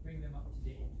 bring them up to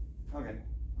date. Okay,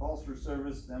 calls for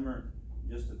service, them are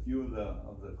just a few of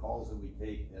the calls that we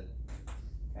take that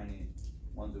kinda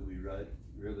ones that we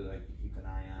really like to keep an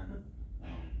eye on.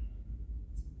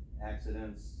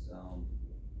 Accidents,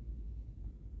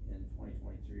 in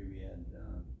 2023, we had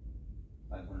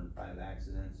 505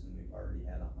 accidents, and we've already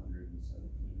had 117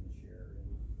 this year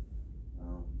already,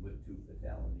 with 2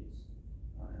 fatalities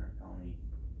in our county.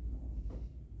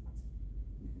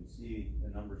 You can see the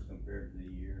numbers compared to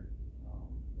the year.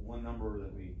 The one number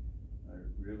that we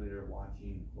really are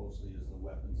watching closely is the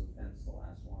weapons offense, the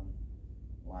last one.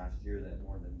 Last year, that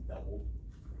more than doubled,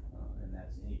 and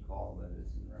that's any call that is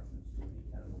in reference to any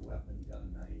kind of a weapon,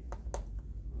 gun, knife,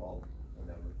 ball,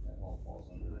 whatever, that all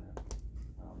falls under that.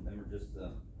 Them are just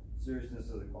the seriousness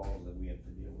of the calls that we have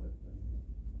to deal with, and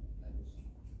I just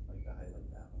like to highlight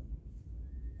that one.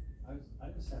 I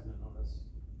just happened to notice,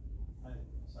 I'm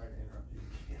sorry to interrupt you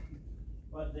again,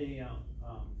 but the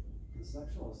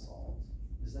sexual assault,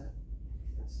 is that,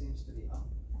 it seems to be up.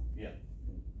 Yeah,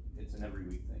 it's an every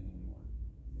week thing anymore.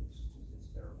 It's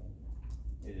terrible.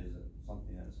 It is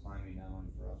something that's climbing not only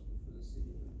for us, but for the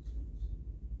city of Louisville.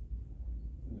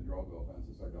 And the drug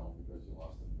offenses are down because you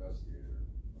lost an investigator,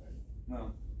 right?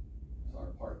 Well, It's not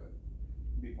a part of it.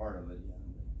 be part of it, yeah.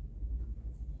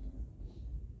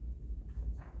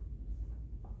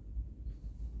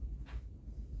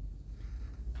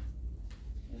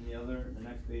 And the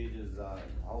next page is,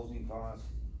 housing costs.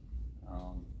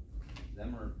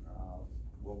 Them are,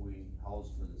 what we house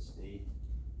for the state,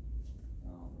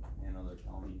 and other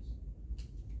counties.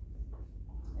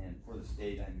 And for the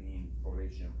state, I mean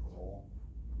probation and parole.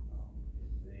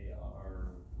 They are,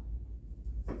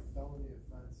 Felony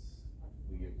offense.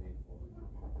 we get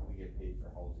paid for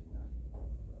housing then,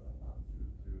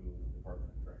 through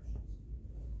Department of Corrections,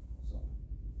 so.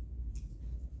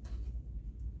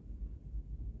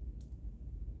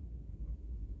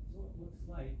 So it looks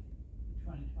like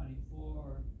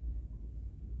 2024,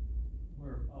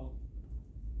 we're about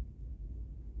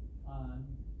on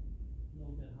a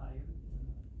little bit higher than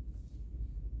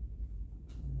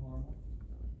normal.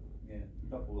 Yeah,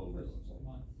 up a little bit, First so.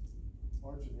 month.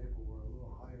 March and April were a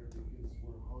little higher because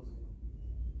we're housing.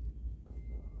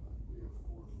 We have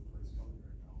 4 in place county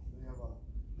right now.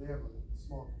 They have a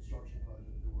small construction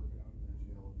project they're working on in their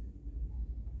jail, and they need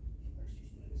extra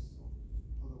space, so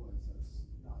otherwise that's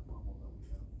not normal that we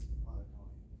have out of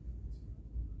county.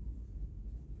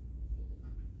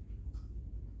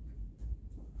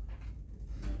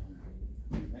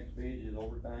 Next page is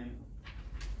overtime.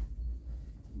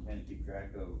 You kind of keep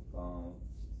track of,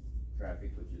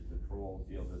 traffic, which is patrol,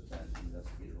 field dispatch,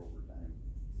 investigator overtime.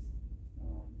 So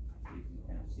you can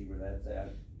kind of see where that's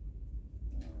at.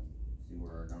 See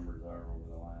where our numbers are over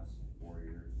the last 4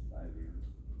 years, 5 years.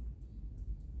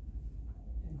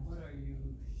 And what are you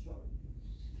short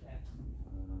staff?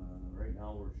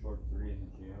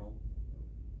 jail.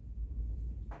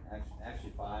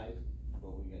 Actually 5,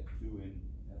 but we got 2 in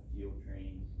FTO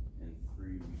training and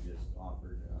 3 we just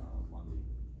offered, Monday.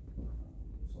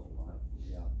 So we'll have,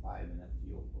 5 in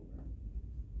FTO program,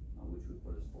 which would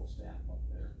put us full staff up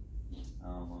there.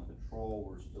 On patrol,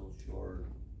 we're still short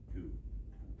 2 on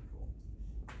patrol.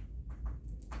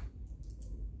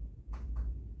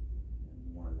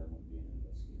 And one of them would be an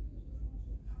investigator.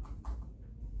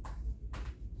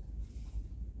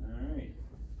 Alright,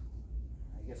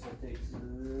 I guess that takes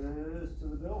us to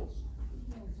the bills.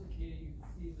 It's okay, you can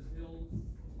see the bills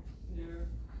there.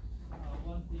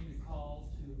 One thing to call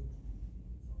to,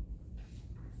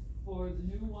 for the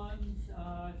new ones,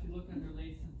 if you look under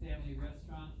Lason Family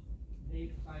Restaurant, they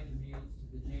provide the meals to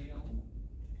the jail.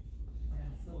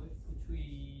 And so it's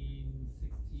between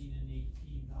 16 and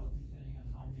 18,000, depending on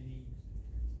how many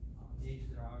days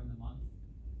there are in the month.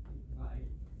 They provide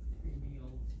 3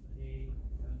 meals a day,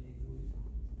 7 days a week.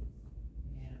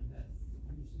 And that's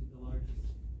usually the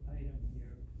largest item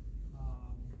here.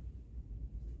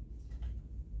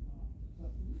 But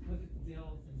look at the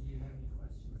bills, and do you have any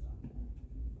questions on that?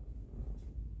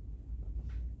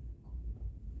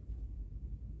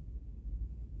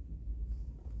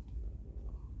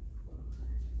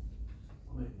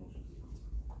 I'll make a motion to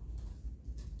approve.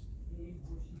 Okay,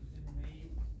 motion's been made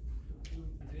to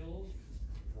approve the bills,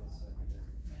 I'll second it.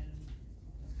 and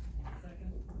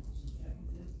second, she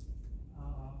seconded.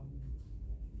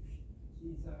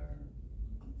 These are,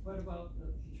 what about the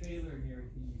trailer and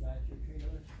everything? You got your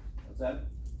trailer? What's that?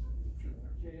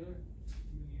 Trailer,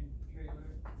 union trailer?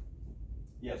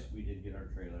 Yes, we did get our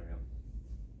trailer, yep.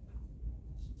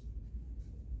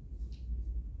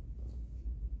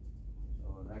 So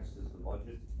next is the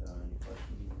budget, any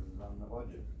questions on the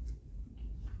budget?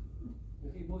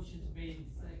 Okay, motion's made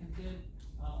and seconded,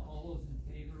 all those in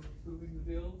favor of approving the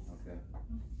bills? Okay.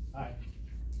 Aye.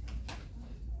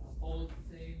 Opposed,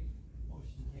 same,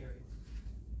 motion carried.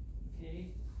 Okay.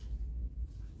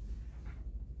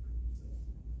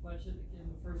 Budget, again,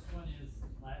 the first one is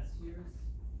last year's.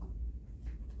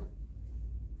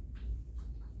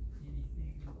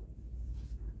 Anything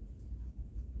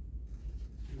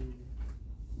to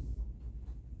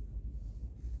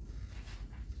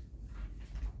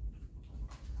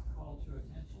call to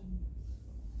attention?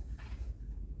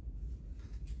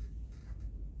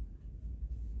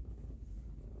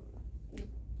 Any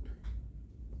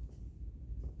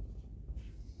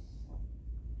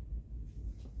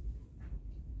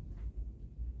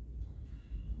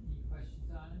questions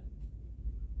on it?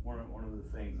 One of the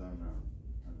things on the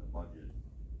budget,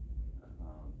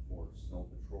 for snow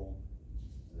patrol,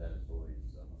 that is always,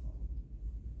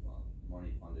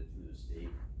 money funded through the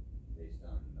state based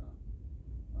on,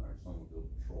 our snowmobile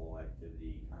patrol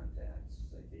activity, contacts,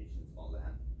 citations, all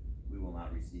that. We will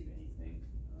not receive anything,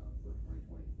 for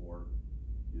 2024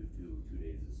 due to 2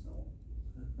 days of snow.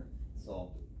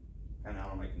 So, kinda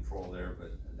out of my control there,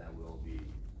 but that will be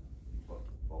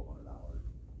 $1,200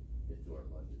 hit to our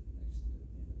budget next to the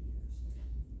end of the year. So,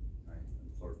 right,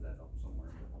 absorb that up somewhere,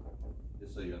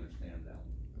 just so you understand that,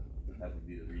 that would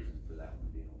be the reason for that one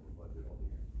being over budget all year.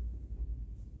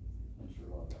 I'm sure a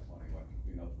lot of that money went to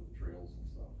clean up the trails and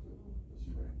stuff too, this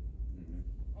spring. Mm-hmm.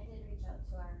 I did reach out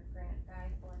to our grant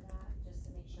guy for that, just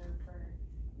to make sure for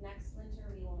next winter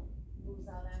we won't lose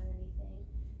out on anything.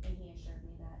 And he assured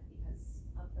me that because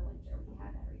of the winter, we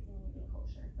had everything would be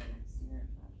kosher for next year.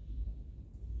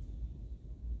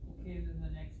 Okay, then the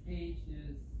next page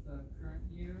is the current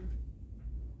year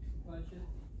budget.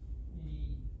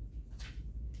 Any,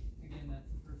 again, that's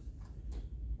the first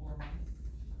 4 months.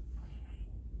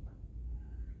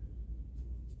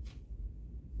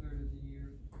 Third of the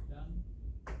year done.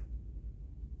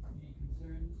 Any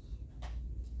concerns?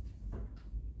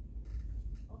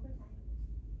 Overtime.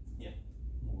 Yeah,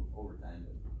 overtime,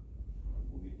 but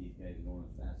we'll get these guys going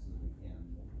as fast as we can.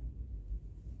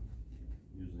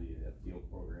 Usually the FTO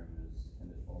program is 10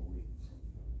 to 12 weeks.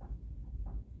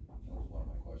 That was one of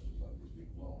my questions on this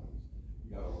week alone, is you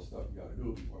got all the stuff you gotta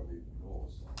do before they even go,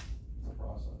 so it's a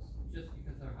process. Just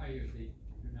because they're hired, they're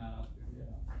not out there.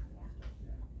 Yeah.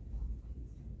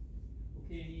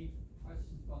 Okay, any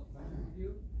questions about the budget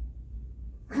review?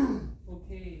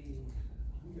 Okay,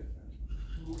 You get that.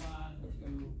 move on to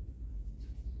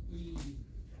E.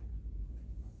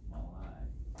 Small I.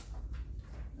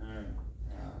 Alright,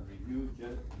 review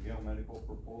jail medical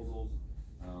proposals,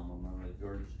 I'm gonna let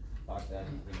George talk that,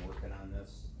 he's been working on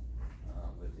this,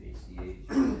 with ACH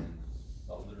and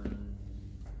Southern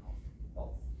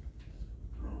Health.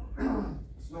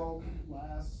 So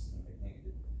last,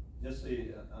 Just so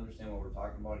you understand what we're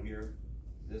talking about here,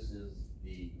 this is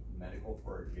the medical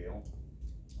for our jail.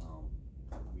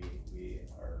 we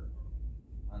are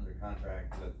under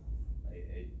contract with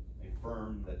a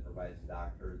firm that provides the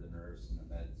doctor, the nurse, and the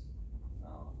meds,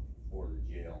 for the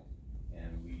jail.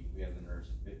 And we have the nurse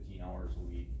 15 hours a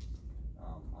week,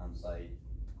 on site,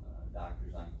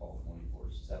 doctors on call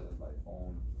 24/7 by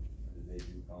phone. They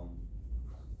do come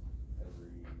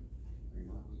every 3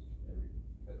 months,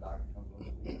 the doctor comes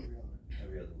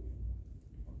every other week.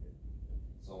 Okay,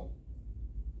 so,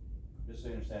 just so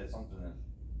you understand, it's something that,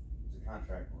 it's a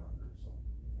contract we're under, so.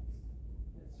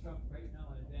 It's from right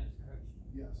now in advanced correction.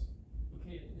 Yes.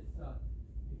 Okay, it's,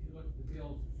 if you look at the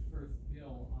bills, it's the first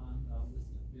bill on the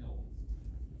list of bills.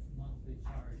 It's a monthly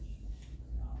charge, so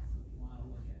if you wanna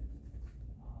look at,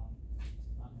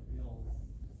 on the bills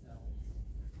themselves,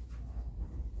 it's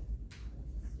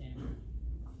standard.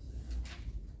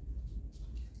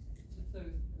 It's a,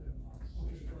 okay,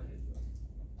 go ahead, Joe.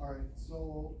 Alright,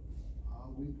 so,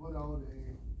 we put out a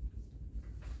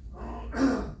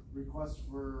request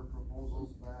for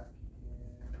proposals back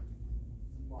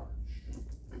in March.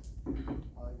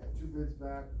 I got 2 bids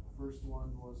back. First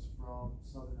one was from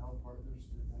Southern Health Partners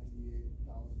for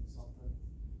 $98,000 something.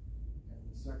 And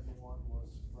the second one was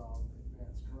from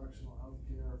Advanced Correctional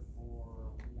Healthcare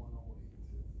for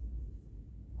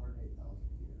 $108,000 a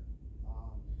year.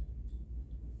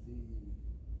 The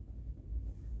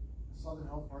Southern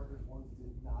Health Partners ones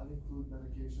did not include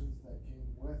medications that came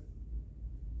with.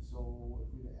 So if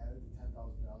we'd added the $10,000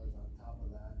 on top of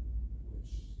that,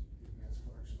 which Advanced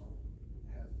Correctional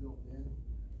has built in,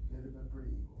 they'd have been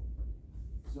pretty equal.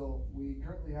 So we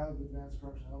currently have Advanced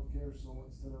Correctional Healthcare, so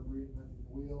instead of reinventing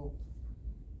the wheel,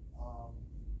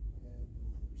 and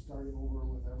starting over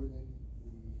with everything,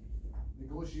 we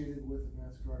negotiated with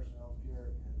Advanced Correctional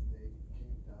Healthcare and they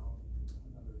came down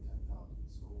another $10,000.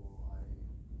 So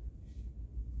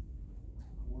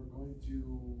we're going to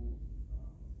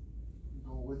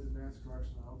go with Advanced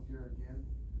Correctional Healthcare again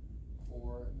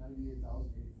for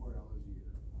 $98,084 a year.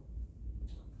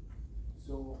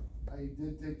 So I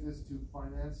did take this to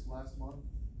finance last month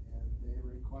and they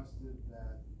requested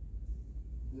that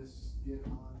this get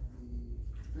on the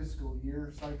fiscal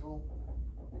year cycle,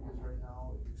 because right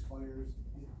now it expires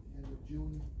in end of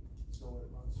June, so it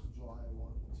runs from July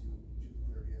 1 to June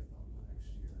 30th of the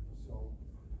next year. So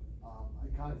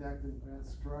I contacted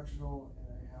Advanced Correctional and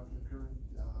I have the current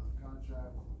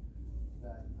contract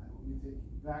that I will be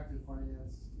taking back to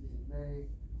finance in May.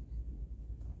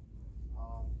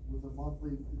 With a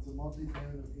monthly, it's a monthly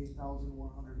payment of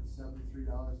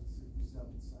 $8,173.67.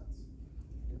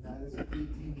 And that is an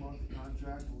 18-month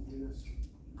contract, will get us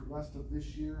the rest of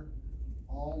this year,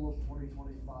 all of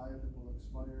 2025, and will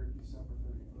expire December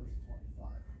 31st, 25.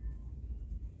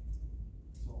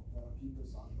 So that'll keep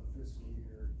us on the fiscal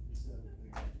year instead of the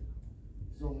big budget.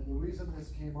 So the reason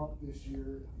this came up this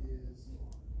year is,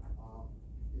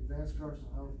 Advanced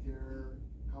Correctional Healthcare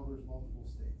covers multiple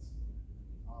states.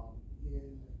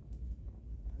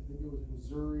 I think it was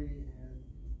Missouri and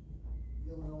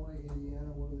Illinois,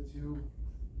 Indiana, one of the two.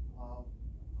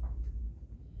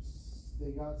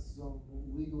 They got some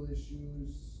legal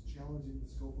issues challenging the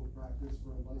scope of practice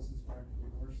for a licensed practical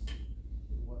nurse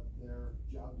and what their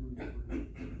job duties were.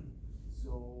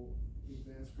 So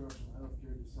Advanced Correctional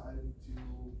Healthcare decided to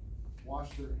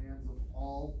wash their hands of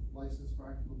all licensed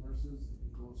practical nurses and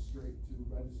go straight to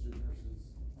registered nurses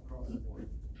across the board.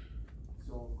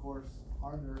 So of course,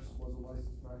 our nurse was a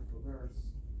licensed practical nurse,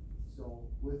 so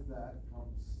with that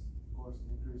comes, of course,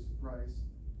 an increase in price,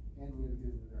 and we had to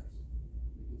get a new nurse,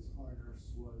 because our nurse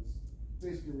was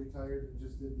basically retired and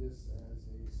just did this as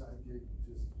a side gig,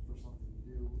 just for something to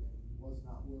do, and was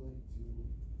not willing to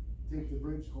take the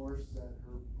bridge course at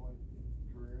her point in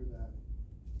career that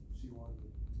she wanted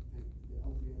to take the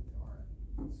LPN to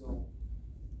RN. So,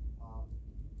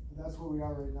 that's where we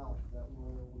are right now, that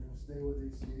we're gonna stay with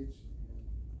ACH.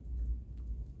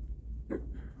 An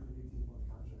 18-month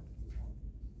contract at this point.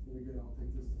 Very good, I'll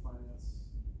take this to finance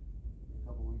in a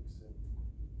couple weeks at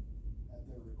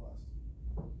their request.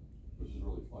 Which is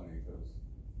really funny, because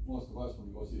most of us,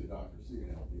 when we go see the doctor, see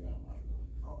an LPN out of it.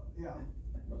 Oh, yeah.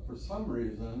 But for some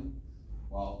reason,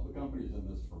 well, the company's in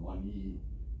this for money.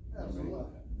 Absolutely.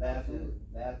 That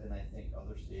and I think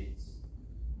other states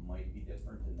might be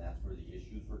different, and that's where the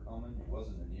issues were coming. It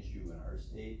wasn't an issue in our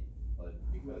state, but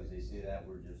because they say that,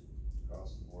 we're just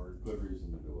across the board. Good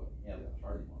reason to do it. Yeah.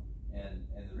 Charge one. And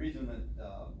the reason that,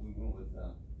 we went with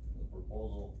the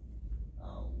proposal,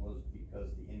 was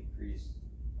because the increase,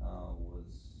 was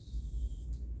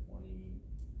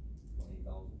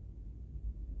 20,000.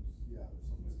 Yeah,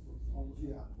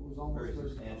 yeah, it was almost Very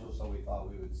 30,000. substantial, so we thought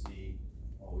we would see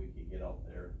what we could get out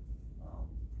there.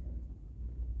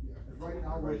 Yeah, cause right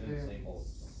now we're Everybody's in the paying same boat,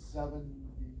 so.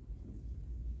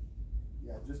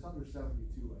 Yeah, just under 72,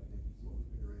 I think, is what we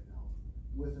pay right now,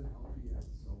 with an LPN,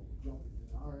 so jumping in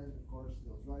our end, of course,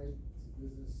 feels right, it's a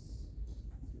business,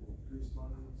 it's gonna increase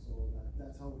money, so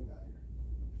that's how we got here.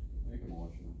 Make a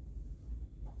motion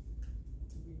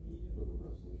Do we need for the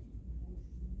resolution.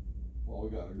 Well,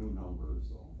 we got a new number,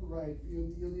 so. Right,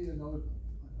 you'll need a motion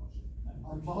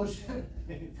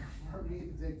for me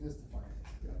to take this to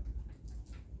finance.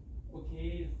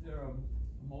 Okay, is there a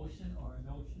motion or a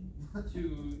notion to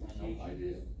change I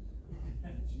this? did.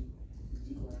 Did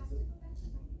you glance it?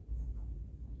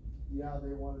 Yeah,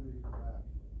 they wanted me to come back,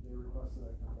 they requested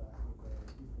I come back with a,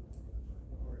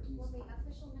 or at Well, least. the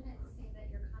official minutes say that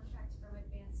your contract from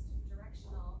Advanced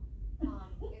Directional,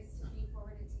 is to be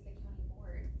forwarded to the county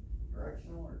board.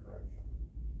 Directional or correction?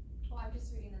 Oh, I'm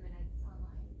just reading the minutes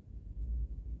online.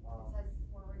 It says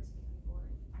forward to county board.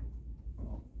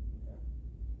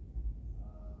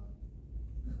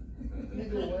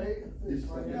 Either way, it's He's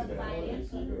finance. got finance.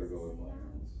 finance, you gotta go with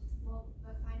finance. Well,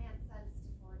 the finance says to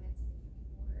forward it to the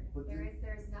county But board.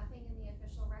 There's nothing in the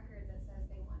official record that says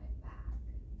they want it back.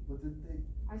 But did they?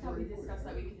 I thought we discussed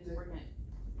that we could just bring it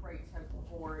right to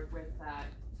board with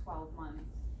that 12 months,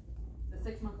 the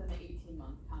 6 month and the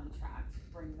 18-month contract,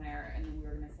 bring there, and then we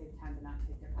were gonna save time to not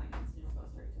take their finance, and just go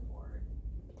straight to board.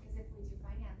 Because if we do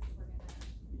finance, we're gonna,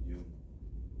 You do.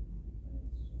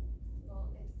 well,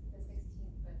 it's the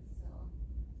 16th, but still.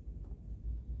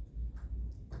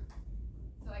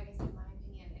 So I guess in my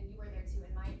opinion, and you were there too,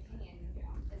 in my opinion,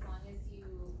 as long as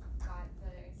you got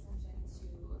the extension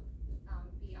to,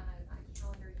 be on a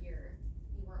calendar year,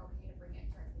 you were okay to bring it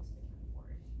directly to the county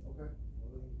board. Okay, well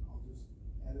then I'll just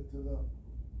add it to the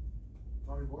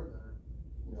county board then,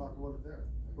 we'll talk about it there.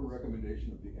 A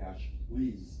recommendation of the Ash,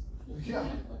 please. Yeah.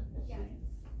 Yes.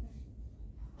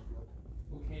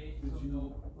 Okay, Did so you- no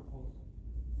proposal.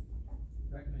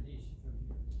 Recommendation from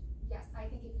you. Yes, I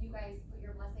think if you guys put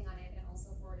your blessing on it and also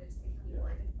forward it to the county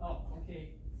board. Oh,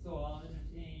 okay, so I'll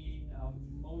entertain a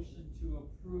motion to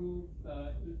approve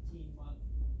the 18-month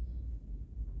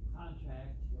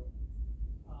contract,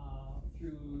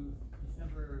 through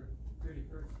December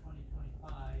 31st,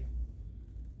 2025,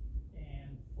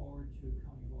 and forward to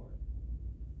county board.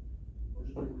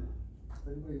 If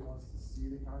anybody wants to see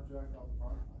the contract out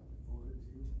front, I can forward it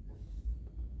to you.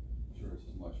 Sure, it's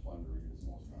as much fun to read as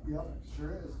most Yep, contracts.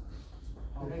 sure is.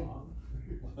 How Hey, long?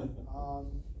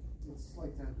 It's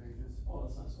like 10 pages. Oh,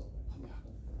 that's not so bad.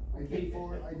 I did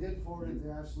forward it to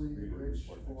Ashley and Read it Rich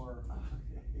before for,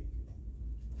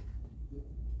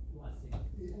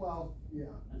 Blessing. well, yeah,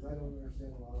 cause I don't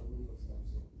understand a lot of legal stuff,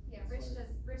 so. Yeah, Rich does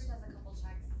a couple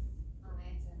checks on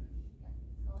it and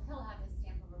he'll have his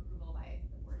stamp of approval by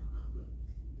the board.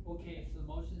 Okay, so the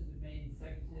motion has been made and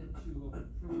seconded to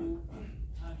approve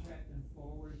contract and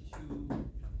forward to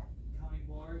county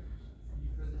board. Any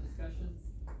further discussions?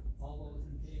 All those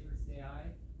in favor say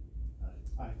aye.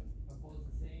 Aye. Opposed,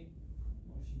 the same.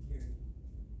 Motion carried.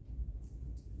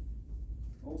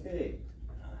 Okay,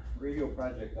 radio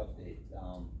project update,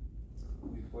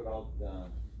 we put out,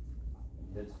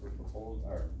 bids for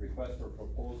or requests for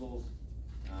proposals,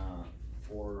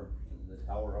 for the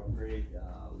tower upgrade,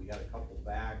 we got a couple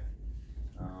back.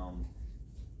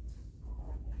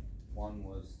 One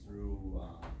was through,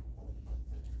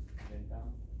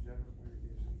 Gentown, General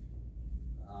communications.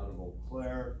 out of Eau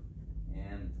Claire,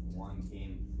 and one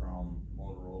came from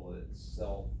Motorola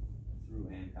itself through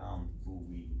Hancom, who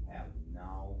we have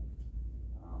now.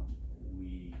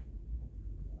 We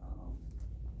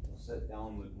sat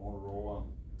down with Motorola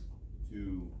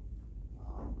to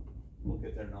look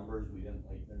at their numbers. We didn't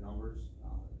like their numbers.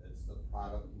 It's the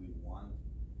product we want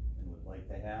and would like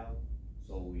to have,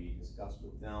 so we discussed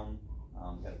with them.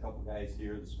 Got a couple guys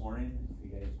here this morning.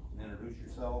 If you guys can introduce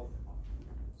yourself.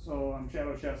 So I'm Chad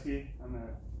Oshevsky, I'm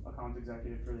the account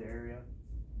executive for the area.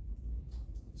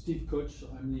 Steve Kutch,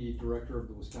 I'm the director of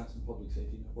the Wisconsin Public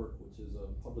Safety Network, which is a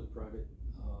public-private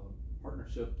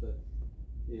partnership that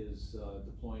is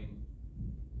deploying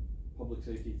public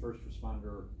safety, first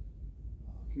responder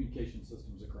communication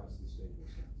systems across the state of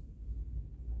Wisconsin.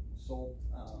 So,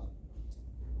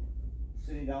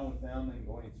 sitting down with them and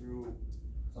going through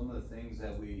some of the things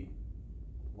that we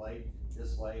liked,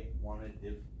 disliked, wanted,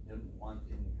 didn't want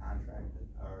in the contract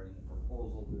or in the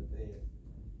proposal that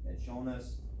they had shown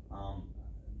us.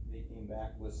 They came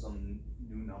back with some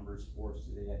new numbers for us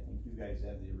today. I think you guys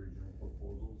have the original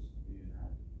proposals, do you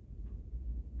not?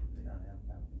 Do you not have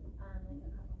that? Like a couple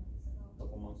months ago. A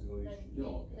couple months ago, you The should. new,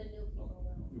 Oh, okay. the new people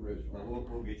will. The original. But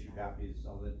we'll get you copies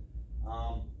of it.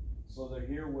 So they're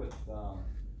here with,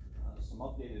 some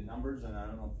updated numbers, and I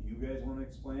don't know if you guys wanna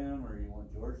explain them, or you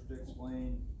want George to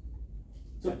explain.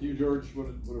 It's up to you, George,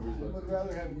 whatever I you would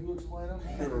rather have you explain them.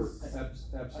 Sure, because,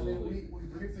 absolutely. I mean, we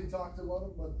briefly talked about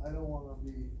them, but I don't wanna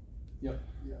be. Yep.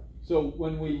 Yeah. So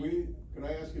when Could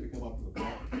I ask you to come up to the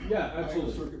phone? Yeah, I had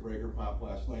absolutely. a circuit breaker pop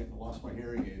last night and lost my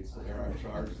hearing aids, so they're on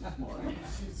charge this morning.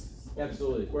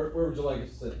 Absolutely. Where would you like us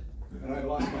to sit? And I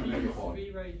lost my I'll megaphone.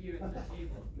 be right here at the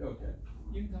table. Okay.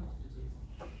 You can come to the table.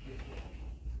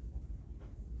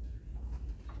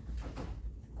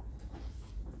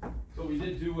 So we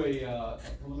did do a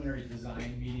preliminary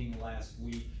design meeting last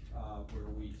week, where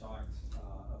we talked,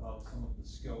 about some of the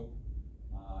scope.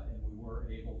 And we were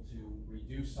able to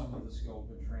reduce some of the scope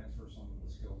and transfer some of the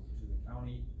scope to the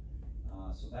county.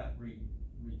 So that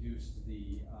reduced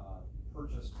the,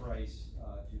 purchase price,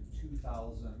 to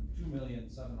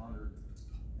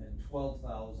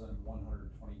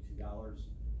 $2,712,122.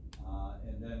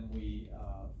 And then we,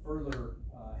 further,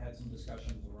 had some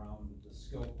discussions around the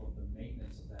scope of the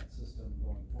maintenance of that system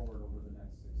going forward over the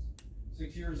next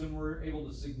six years, and we're able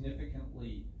to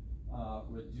significantly,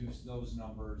 reduce those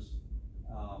numbers.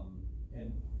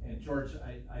 And George,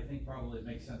 I think probably it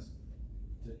makes sense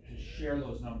to share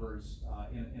those numbers,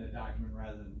 in a document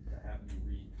rather than having you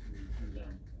read through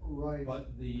them. Right.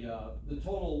 But the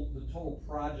total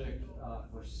project,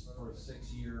 for a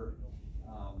 6-year,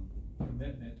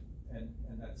 commitment, and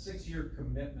that 6-year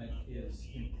commitment is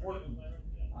important,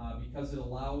 because it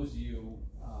allows you,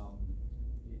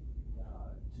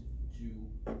 to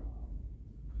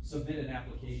submit an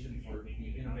application for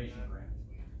the innovation grant,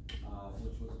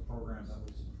 which was a program that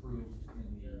was approved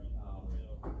in the,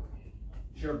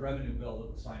 shared revenue bill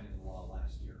that was signed into law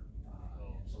last year.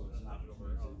 And so it's an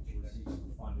opportunity to receive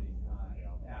some funding,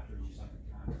 after you sign the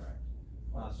contract.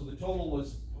 So the total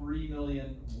was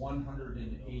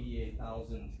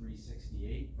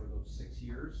 $3,188,368 for those 6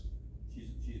 years.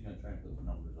 She's gonna try and put the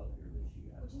numbers up here that she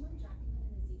got. Would you mind dropping that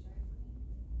in the Z drive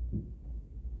for me?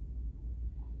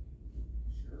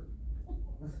 Sure.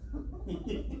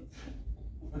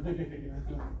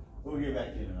 We'll get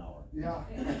back to you in an hour. Yeah.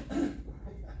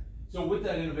 So with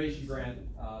that innovation grant,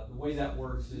 the way that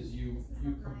works is you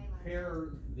compare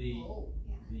the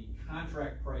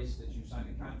contract price that you signed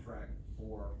a contract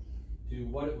for to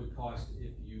what it would cost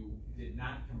if you did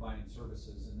not combine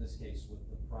services, in this case with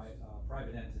the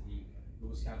private entity, the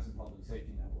Wisconsin Public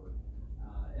Safety Network.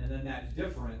 And then that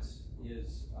difference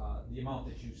is the amount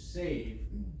that you save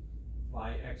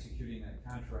by executing that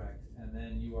contract, and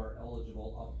then you are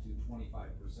eligible up to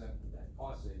 25% of that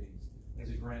cost savings as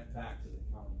a grant back to the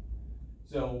county.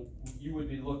 So you would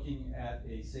be looking at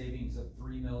a savings of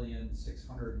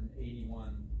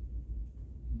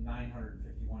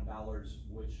 $3,681,951,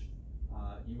 which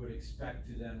you would expect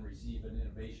to then receive an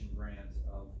innovation grant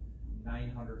of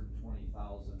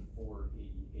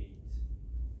 $920,488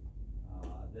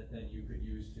 that then you could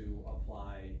use to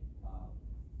apply.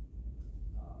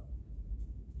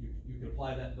 You could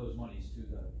apply those monies to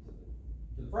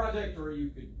the project, or you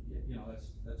could,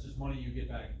 that's just money you get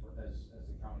back as a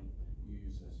county. You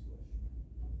use as you wish.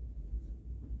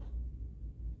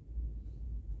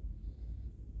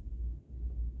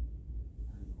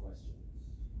 Any questions?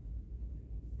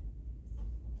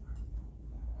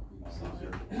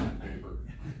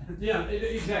 Yeah,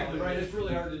 exactly, right, it's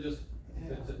really hard to just,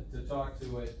 to talk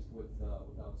to it without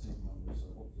seeing numbers, so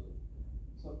hopefully.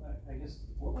 So I guess,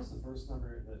 what was the first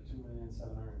number, the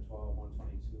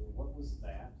 $2,712,122, what was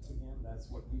that again? That's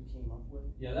what you came up with?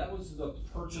 Yeah, that was the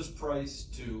purchase price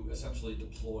to essentially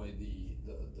deploy the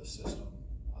system,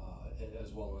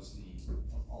 as well as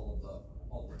all the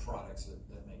products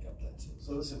that make up that system.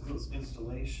 So this includes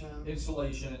installation,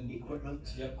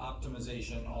 equipment. Yep,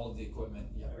 optimization, all of the equipment,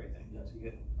 yeah. Everything, Yep. to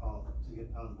get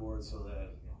on board so that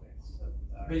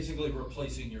Basically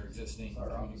replacing your existing.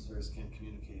 our officers can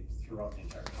communicate throughout the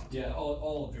entire county. Yeah,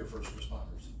 all of your first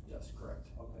responders, yes, correct.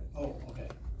 Okay, okay.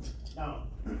 Now,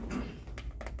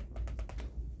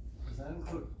 does that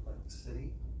include like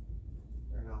city,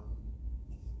 or no?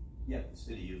 Yeah, the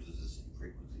city uses the same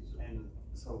frequencies. And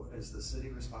so is the city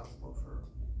responsible for?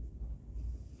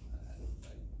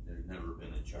 There's never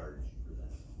been a charge for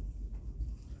that.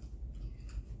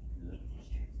 Is it?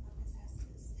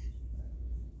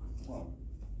 Well,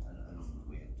 I don't know if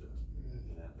we have to do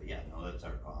that, but yeah, no, that's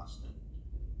our cost, and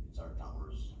it's our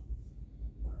towers.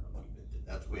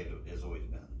 That's the way it has always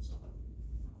been, so.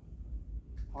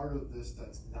 Part of this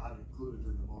that's not included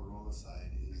in the Motorola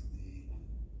side is the,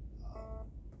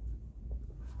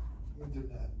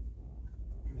 internet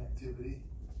connectivity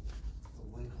to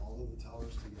link all of the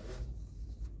towers together.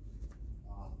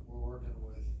 We're working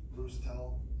with Rusk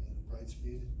and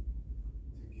Brightspeed to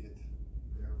get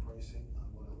their pricing on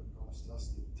what it would cost us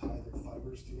to tie their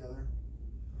fibers together.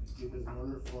 because in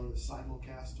order for the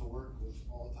simulcast to work, which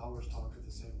all towers talk at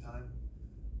the same time,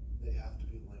 they have to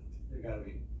be linked. They gotta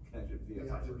be connected via They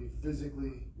have to fiber. be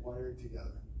physically wired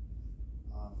together.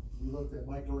 We looked at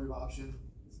microwave option,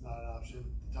 it's not an option,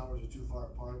 the towers are too far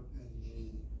apart, and the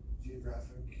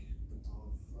geographic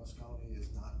of Rusk County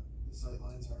is not, the sight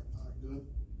lines aren't good.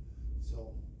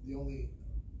 So the only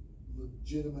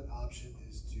legitimate option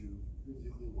is to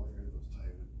physically wire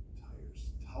those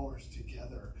towers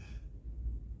together,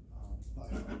 by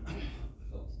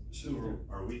So,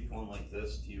 are we going like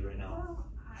this to you right now?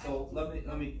 So let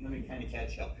me kind of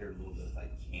catch you up here a little bit if I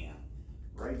can.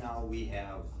 Right now, we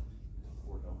have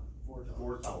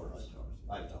four towers,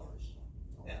 5 towers.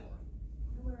 Yeah.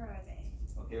 Where are they?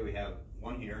 Okay, we have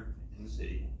one here in the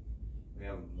city. We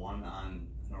have one on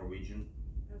Norwegian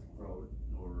Road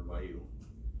over by you.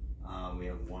 We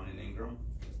have one in Ingram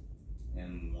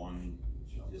and one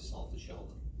just south of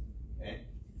Sheldon. Okay.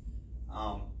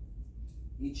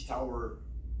 Each tower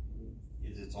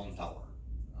is its own tower.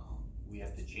 We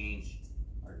have to change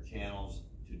our channels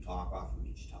to talk off of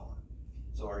each tower.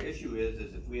 So our issue is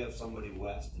if we have somebody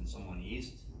west and someone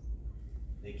east,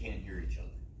 they can't hear each other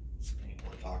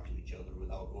or talk to each other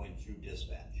without going through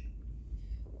dispatch.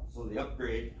 So the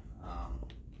upgrade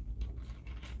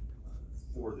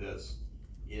for this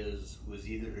was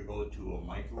either to go to a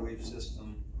microwave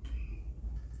system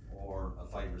or a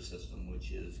fiber system,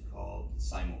 which is called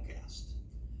simulcast.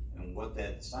 And what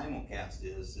that simulcast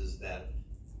is that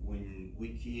when we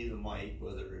key the mic,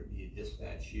 whether it be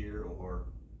dispatch here or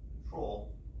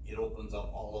control, it opens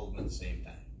up all of them at the same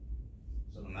time.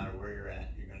 So no matter where you're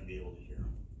at, you're gonna be able to hear them.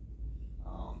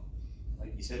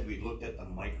 Like you said, we looked at the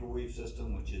microwave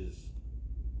system, which is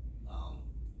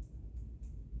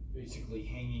basically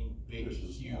hanging big,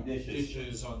 huge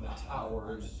dishes on the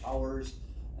towers,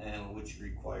 and which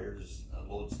requires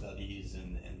load studies,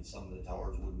 and some of the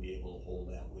towers wouldn't be able to hold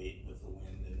that weight with the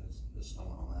wind and the snow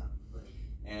and all that. Right.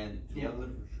 And the other,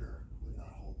 for sure, would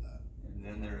not hold that. and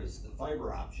then there is the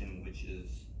fiber option, which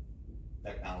is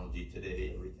technology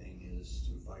today. Everything is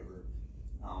through fiber.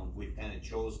 We've kind of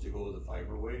chose to go the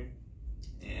fiber way,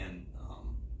 and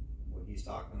what he's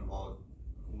talking about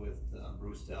with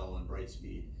Brewstel and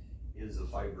Brightspeed is a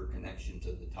fiber connection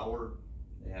to the tower.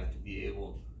 They have to be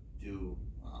able to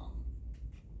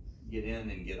get in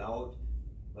and get out,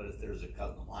 but if there's a cut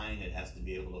in the line, it has to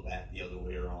be able to back the other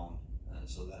way around. And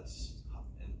so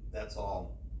that's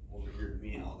all over here to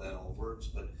me how that all works.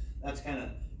 But that's kind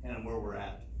of where we're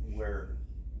at, where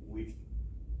we've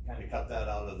kind of cut that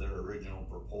out of their original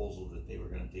proposal that they were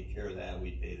going to take care of that.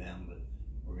 We'd pay them, but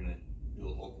we're going to do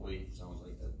it locally. Sounds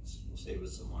like that will save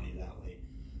us some money that way.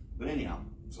 But anyhow,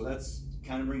 so that's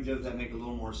kind of brings you, does that make a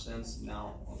little more sense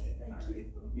now? Okay, all right.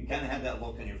 You kind of had that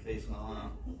look on your face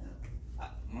now.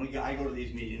 When I go to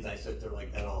these meetings, I sit there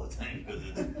like that all the time because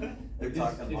they're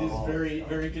talking about. It is very,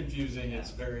 very confusing.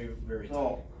 It's very, very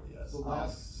technical. Yes. So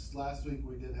last week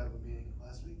we did have a meeting.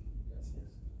 Last week, Yes.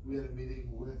 we had a meeting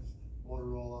with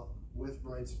Motorola, with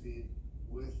Brightspeed,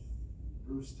 with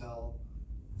Brewstel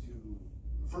to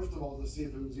first of all to see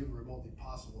if it was even remotely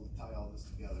possible to tie all this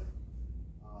together.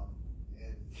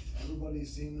 And everybody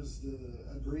seems to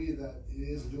agree that it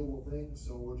is a doable thing.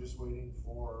 So we're just waiting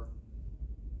for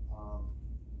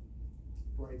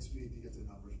Brightspeed to get the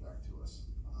numbers back to us.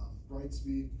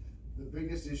 Brightspeed, the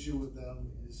biggest issue with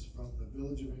them is from the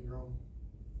village of Ingram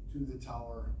to the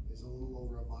tower is a little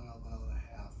over a mile and a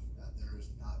half that there is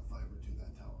not fiber to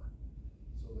that tower.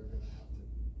 So they're gonna have to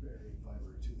bury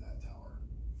fiber to that tower.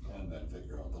 And then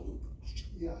figure out the loop.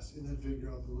 Yes, and then figure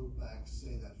out the loop back,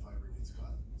 say that fiber gets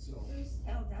cut, so.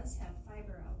 Brewstel does have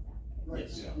fiber out that way. Right,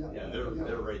 Yes, yeah,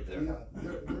 they're right there. Yeah,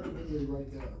 they're literally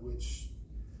right there, which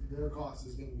their cost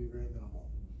is gonna be very minimal.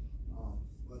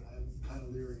 But I'm kind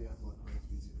of leery on what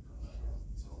Brightspeed's gonna come back with,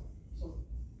 so.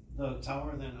 The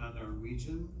tower then on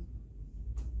Norwegian,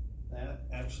 that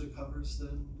actually covers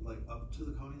then like up to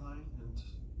the county line and?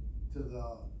 To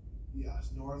the, yes,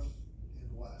 north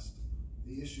and west.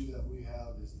 The issue that we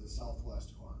have is the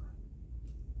southwest corner.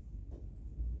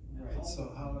 Right,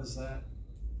 so how is that,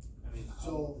 I mean, how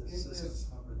So does in this this-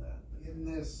 cover that? In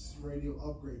this radio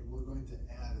upgrade, we're going to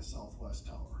add a southwest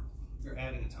tower. You're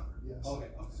adding a tower? Yes. Okay.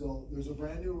 So there's a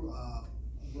brand new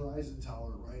Verizon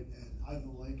tower right at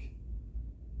Ivan Lake,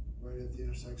 right at the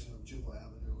intersection of Chippewa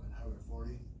Avenue and Highway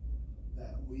 40,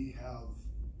 that we have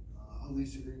a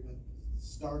lease agreement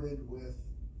started with.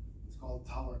 It's called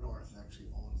Tower North, actually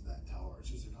owns that tower. It's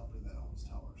just a company that owns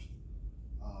towers.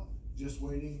 Just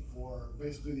waiting for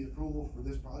basically the approval for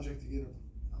this project to get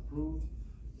approved,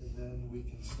 and then we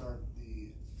can start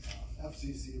the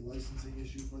FCC licensing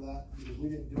issue for that, because we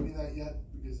didn't do any of that yet,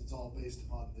 because it's all based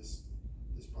upon this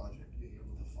this project, being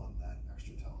able to fund that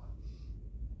extra tower.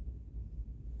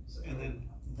 And then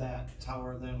that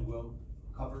tower then will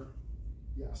cover?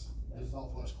 Yes, the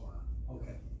southwest corner.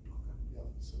 Okay. Yep,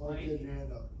 so why don't you get your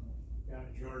hand up? Yeah,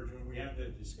 George, when we had the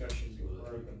discussion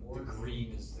before the board. The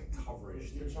green is the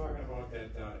coverage. You're talking about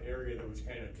that, area that was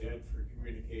kind of dead for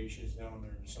communications down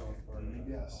there in the south part of the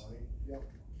Yes. county. Yep.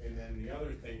 And then the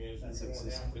other thing is, That's we won't have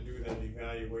existing. to do that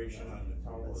evaluation on the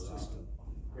tower system,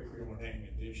 if we don't hang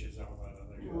the dishes out on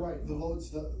other. Right, the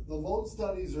load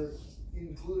studies are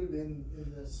included in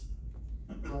this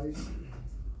price,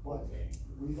 but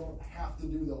we don't have to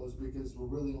do those because we're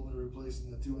really only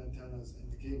replacing the 2 antennas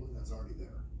and the cabling that's already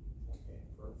there. Okay,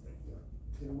 perfect.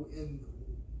 In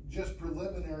just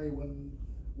preliminary, when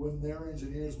their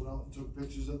engineers went out and took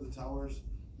pictures of the towers,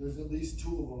 there's at least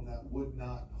 2 of them that would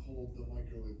not hold the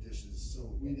microwave dishes,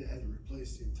 so we had to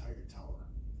replace the entire tower,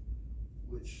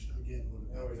 which again would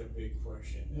have. That was a big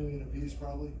question. $1 million a piece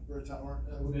probably for a tower,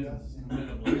 I would guess.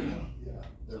 Minimally, Yeah.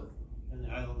 And the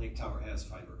Island Lake Tower has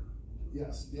fiber.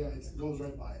 Yes, yeah, it goes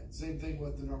right by it. Same thing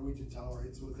with the Norwegian tower,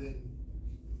 it's within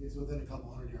a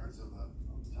couple hundred yards of the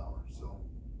tower, so.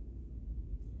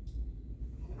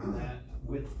 And that,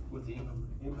 with the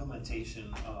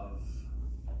implementation of,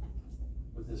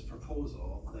 with this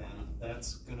proposal, then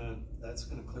that's gonna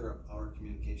clear up our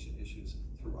communication issues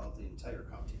throughout the entire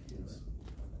county. Yes.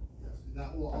 Yes, and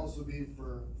that will also be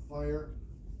for fire,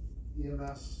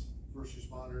 EMS, first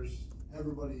responders,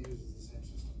 everybody uses the same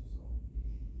system,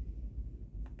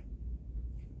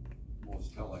 so.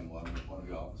 Most telling one of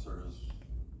the officers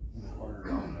in the corner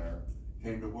down there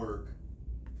came to work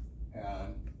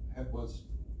and was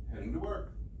heading to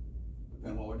work. But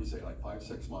then what would you say, like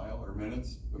 5-6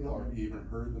 minutes before he even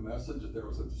heard the message that there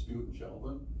was a dispute in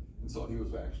Sheldon? And so he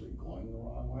was actually going the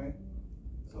wrong way.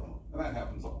 So, and that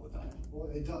happens all the time. Well,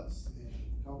 it does, and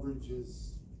coverage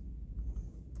is,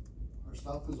 our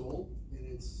stuff is old and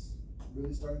it's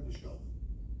really starting to show.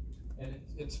 And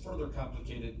it's further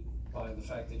complicated by the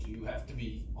fact that you have to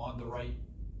be on the right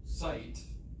site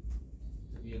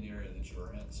to be in the area that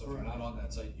you're in. So if you're not on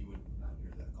that site, you would not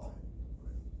hear that call.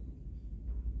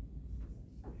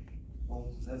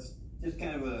 Well, that's just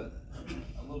kind of a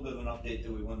little bit of an update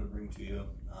that we wanted to bring to you.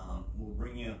 We'll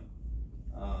bring you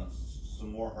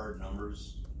some more hard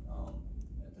numbers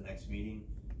at the next meeting,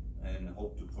 and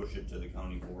hope to push it to the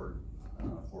county board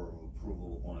for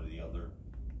approval of one or the other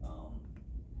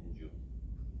in June.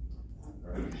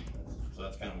 Right. So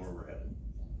that's kind of where we're headed.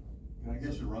 And I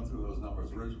guess you run through those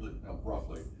numbers originally,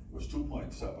 roughly, it was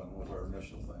 2.7 was our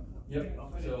initial thing. Yep,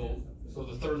 so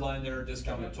the third line there,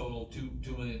 discounted total,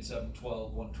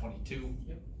 2,712,122.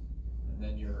 Yep. And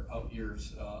then your out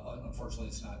years, unfortunately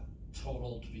it's not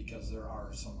totaled because there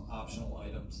are some optional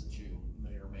items that you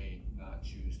may or may not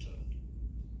choose to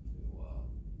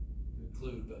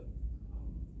include, but.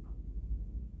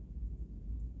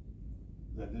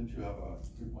 Then didn't you have a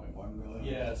 3.1 million?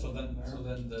 Yeah, so then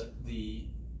the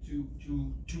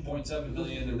 2.7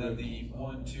 million, and then the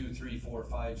 1, 2, 3, 4,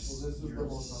 5 Well, this is the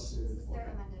most updated.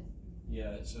 They're amended.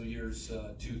 Yeah, so years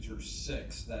 2 through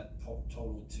 6, that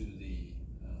total to the,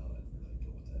 where did I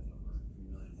go with that number?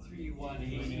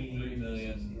 3,180. 3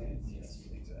 million, yes,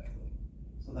 exactly.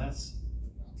 So that's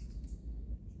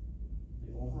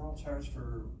the overall charge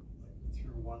for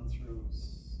through 1 through.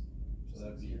 So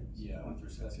that'd be, yeah, 1 through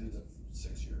 6 that'd be years. the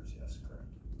 6 years, yes, correct.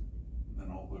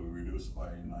 And hopefully we reduce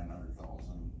by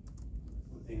 900,000.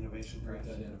 With the innovation grant.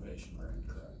 That innovation grant,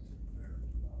 correct.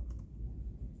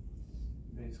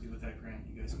 Basically with that grant,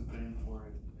 you guys can put in for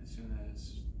it as soon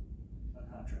as a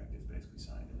contract is basically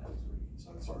signed, and that's where you can Is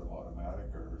start. that sort of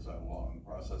automatic, or is that a long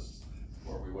process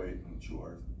where we wait and chew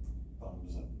our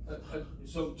thumbs and?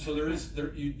 So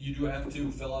you do have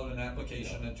to fill out an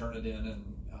application and turn it in, and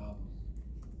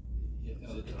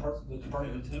the department.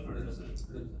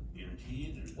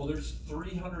 Guaranteed or? Well, there's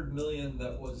 300 million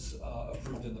that was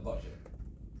approved in the budget,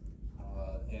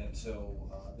 and so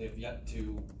they've yet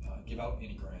to give out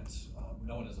any grants.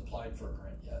 No one has applied for a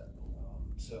grant yet,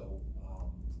 so.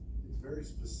 It's very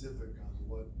specific on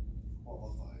what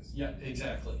qualifies. Yeah,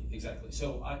 exactly.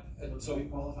 So So we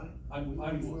qualify? We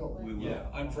will. Yeah,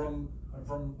 I'm from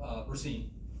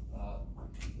Racine.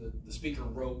 The speaker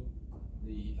wrote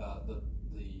the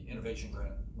innovation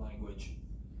grant language.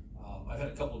 I've had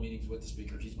a couple of meetings with the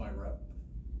speaker. He's my rep,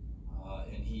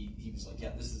 and he was like,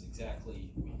 "Yeah, this is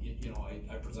exactly."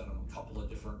 I presented him a couple of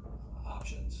different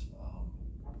options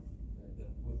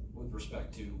with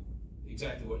respect to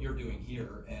exactly what you're doing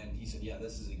here, and he said, "Yeah,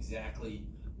 this is exactly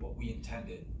what we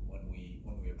intended when we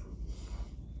approved it."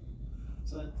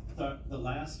 So the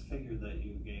last figure that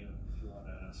you gave throughout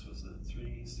us was the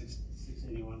 360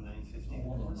 681, 950.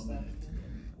 Hold on, What was let that? me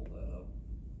pull that up.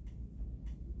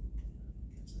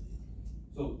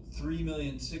 So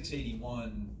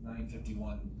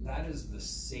 3,681,951, that is the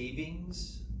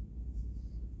savings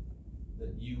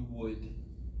that you would,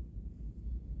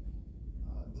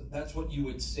 that's what you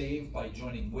would save by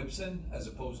joining Whipson as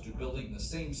opposed to building the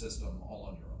same system all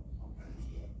on your own.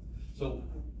 So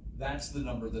that's the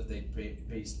number that they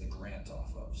base the grant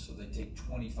off of. So they take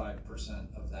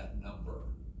 25% of that number.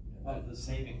 Of the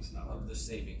savings number. Of the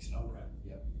savings number, Okay.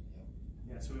 yep.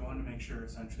 Yeah, so we wanted to make sure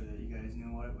essentially that you guys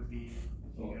knew what it would be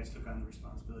if you guys took on the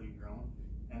responsibility of your own,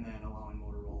 and then allowing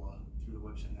Motorola through the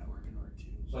Webster network in order to.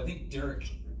 So I think Derek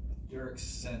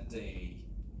sent a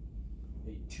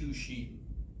 2-sheet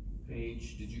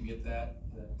page. Did you get that?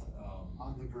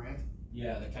 On the grant?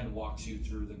 Yeah, that kind of walks you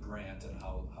through the grant and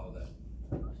how that.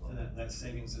 And that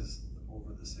savings is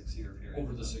over the 6-year period.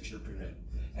 Over the 6-year period.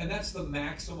 And that's the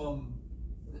maximum,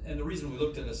 and the reason we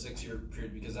looked at a 6-year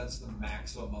period, because that's the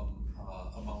maximum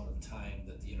amount of time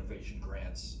that the innovation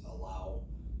grants allow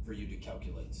for you to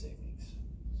calculate savings,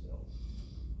 so.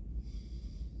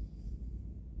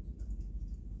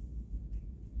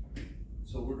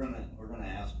 So we're gonna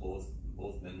ask both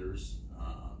vendors,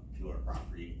 to our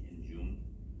property in June,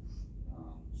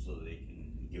 so they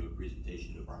can give a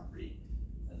presentation to property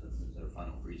as their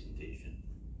final presentation,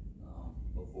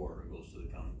 before it goes to the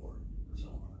county board. So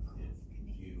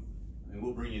if you, I mean,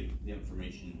 we'll bring you the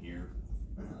information here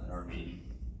at our meeting,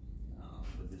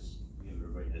 but just give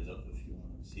everybody a heads up if you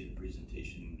want to see the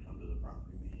presentation, come to the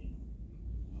property meeting.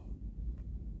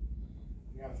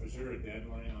 Yeah, is there a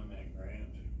deadline on that grant?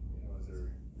 You know, is there?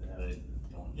 That I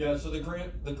don't. Yeah, so the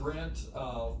grant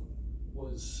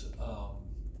was,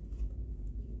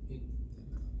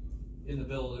 in the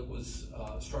bill, it was,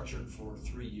 structured for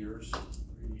 3 years. 3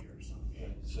 years, okay.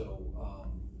 And so,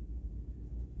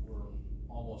 we're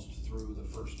almost through the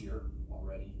first year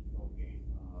already. Okay.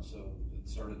 So it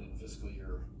started in fiscal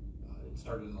year, it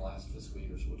started in the last fiscal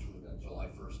year, which would have been July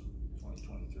 1st,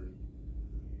 2023.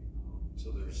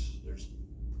 So there's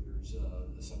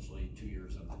essentially 2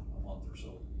 years and a month or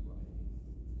so.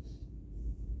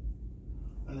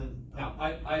 And then. Now,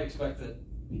 I expect that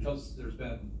because there's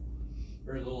been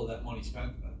very little of that money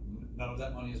spent, none of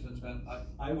that money has been spent,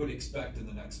 I would expect in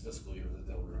the next fiscal year that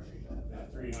they'll review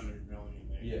That 300 million,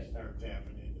 they Yeah. start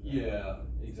tapping into that. Yeah,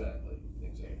 exactly.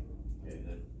 Okay,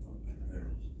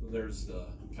 There's the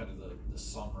kind of the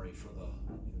summary for the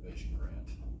innovation grant.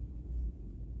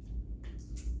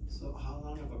 So how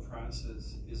long of a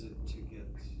process is it to get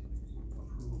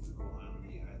approved to go on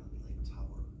the Island Lake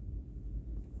Tower?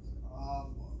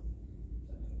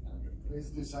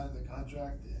 Basically signing the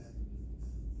contract and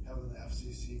having the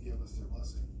FCC give us their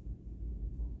blessing.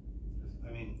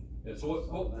 I mean, Yeah,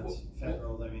 so that's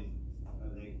federal, I mean, are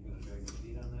they gonna drag their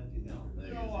feet on that, do you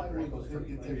think? No, I would think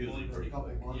it'd take a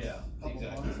couple months. Yeah, couple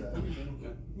exactly. months, I would think.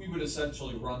 We would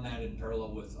essentially run that in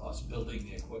parallel with us building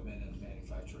the equipment and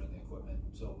manufacturing the equipment,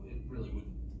 so it really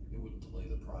wouldn't delay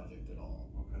the project at all.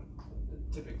 Okay.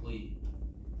 Typically,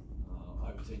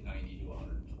 I would say 90 to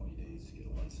 120 days to get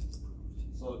a license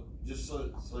approved. So, just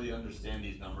so you understand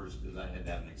these numbers, because I had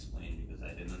that explained because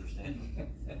I didn't understand.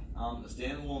 The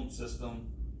standalone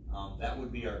system, that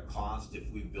would be our cost if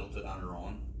we built it on our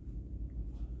own.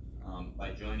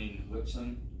 By joining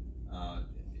Whipson,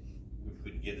 which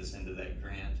would get us into that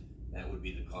grant, that would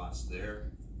be the cost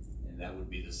there, and that would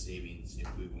be the savings if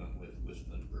we went with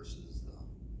Whipson versus the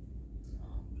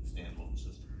standalone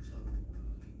system.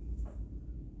 So.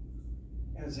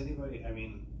 Has anybody, I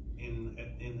mean,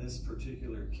 in this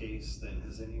particular case, then,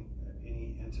 has any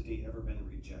entity ever been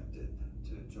rejected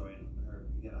to join or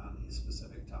get on a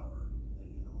specific tower that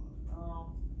you know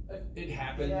of? It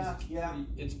happens. Yeah.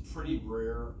 It's pretty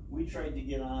rare. We tried to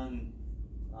get on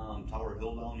Tower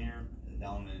Hill down here,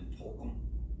 down in Tolcom,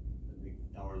 the big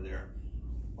tower there,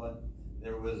 but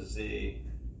there was a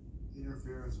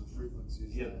Interference with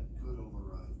frequencies Yeah. that could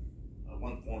override.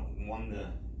 1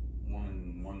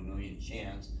 in 1 million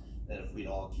chance that if we'd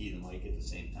all key the mic at the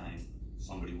same time,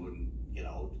 somebody wouldn't get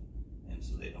out, and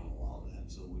so they don't allow that,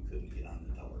 so we couldn't get on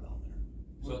the tower down there.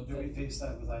 So do we face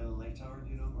that with Island Lake Tower,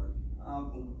 do you know, or?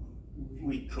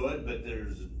 We could, but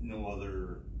there's no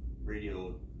other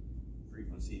radio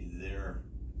frequency there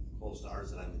close to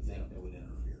ours that I would think that would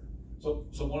interfere. So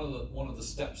one of the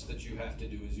steps that you have to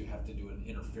do is you have to do an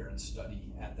interference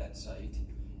study at that site.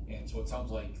 And so it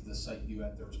sounds like the site you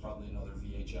at, there was probably another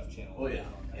VHF channel. Oh yeah,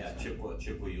 Chippewa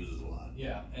uses a lot.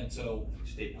 Yeah, and so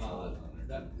State patrol on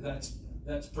there.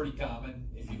 that's pretty common.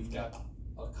 If you've got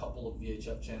a couple of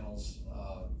VHF channels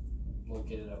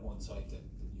located at one site, that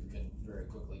you can very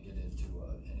quickly get into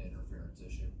an interference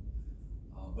issue.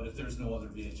 but if there's no other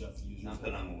VHF users. Not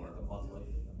that I'm aware of. The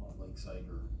Mud Lakeside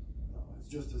or. No, it's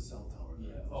just a cell tower. Yeah,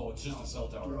 oh, it's just a cell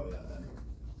tower, oh yeah, then,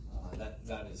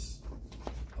 that is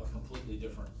a completely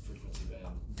different frequency band,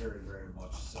 very, very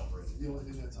much separated. The only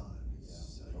thing that's on it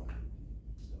is.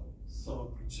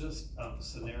 So just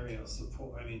scenario,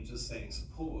 just saying,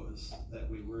 suppose that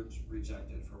we were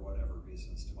rejected for whatever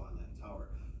reasons to go on that tower,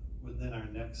 would then our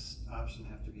next option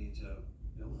have to be to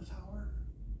build a tower?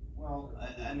 Well,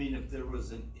 I mean, if there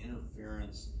was an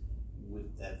interference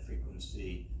with that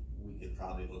frequency, we could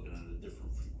probably look at a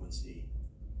different frequency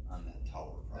on that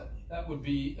tower, probably. That would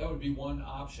be one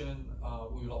option.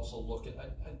 We would also look at,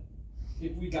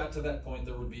 if we got to that point,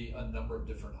 there would be a number of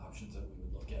different options that we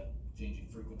would look at. Changing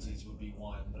frequencies would be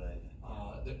one, but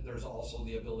there's also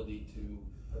the ability to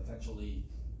potentially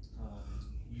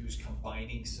use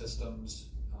combining systems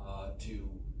to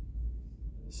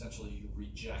essentially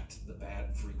reject the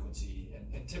bad frequency.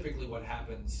 And typically what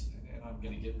happens, and I'm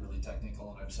going to get really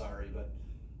technical and I'm sorry, but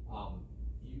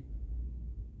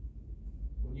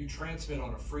when you transmit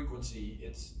on a frequency,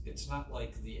 it's not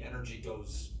like the energy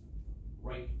goes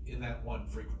right in that one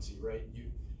frequency, right?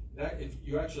 If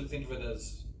you actually think of it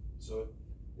as, so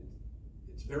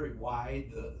it's very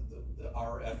wide, the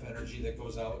RF energy that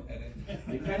goes out, and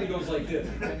it kind of goes like this.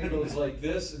 It kind of goes like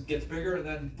this, it gets bigger, and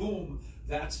then boom,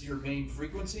 that's your main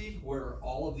frequency where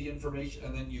all of the information,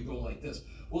 and then you go like this.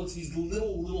 Well, it's these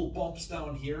little bumps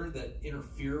down here that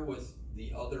interfere with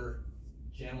the other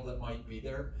channel that might be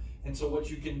there. And so what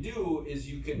you can do is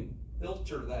you can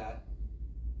filter that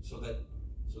so that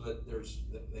there's,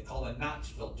 they call it a notch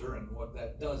filter, and what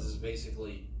that does is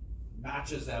basically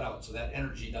notches that out so that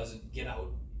energy doesn't get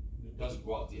out, it doesn't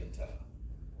go out the antenna.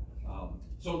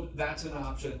 So that's an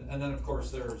option, and then of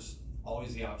course there's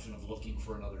always the option of looking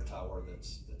for another tower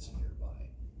that's nearby.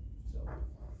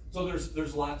 So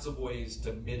there's lots of ways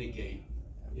to mitigate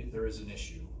if there is an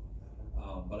issue.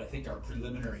 But I think our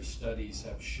preliminary studies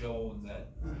have shown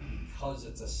that because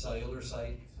it's a cellular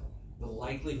site, the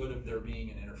likelihood of there being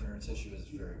an interference issue is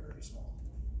very, very small.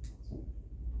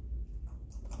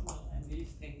 Well, and these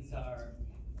things are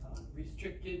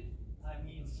restricted. I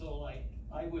mean, so like,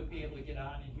 I would be able to get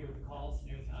on and hear the calls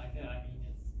and everything like that. I mean,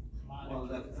 it's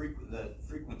monitored. Well, that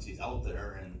frequency's out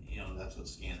there, and you know that's what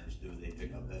scanners do. They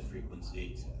pick up that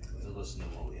frequency to listen to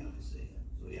what we have to say.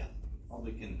 So yeah,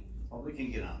 probably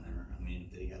can get on there. I mean,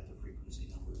 if they got the frequency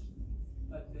numbers.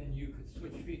 But then you could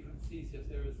switch frequencies if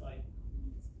there was like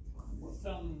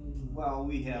some. Well,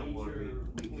 we have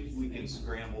we can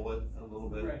scramble it a little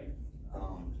bit. Right.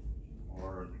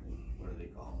 Or what do they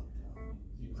call it?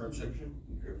 Encryption.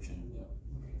 Yeah.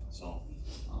 So,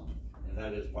 and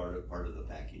that is part of the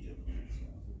package.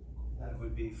 That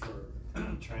would be for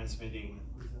transmitting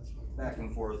back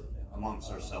and forth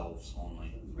amongst ourselves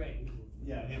only. Right.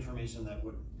 Yeah, information that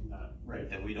would not. Right,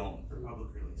 that we don't. For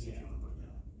public release, if you want to put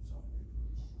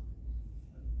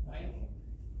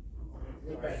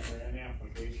that. For an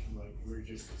application like you were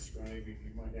just describing,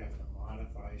 you might have to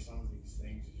modify some of these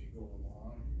things as you go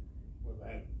along. Will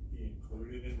that be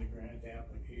included in the grant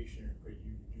application, or could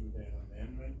you do that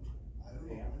amendment to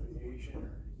the application,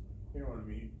 or, you know what I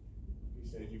mean? You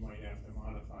said you might have to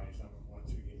modify some of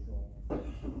once we get going.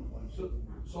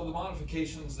 So the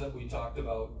modifications that we talked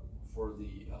about for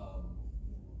the,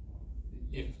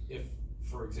 if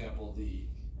for example, the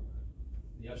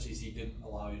FCC didn't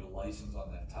allow you to license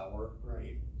on that tower.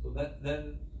 Right. So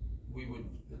then we would,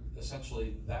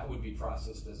 essentially, that would be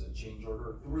processed as a change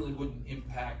order. It really wouldn't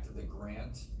impact the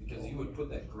grant, because you would put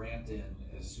that grant in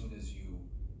as soon as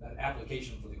that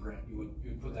application for the grant, you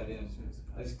would put that in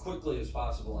as quickly as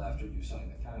possible after you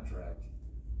sign the contract.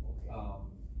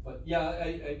 But yeah,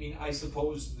 I mean, I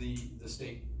suppose the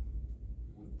state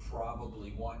would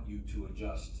probably want you to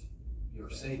adjust your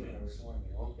savings.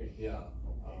 Okay. Yeah.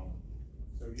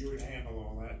 So you would handle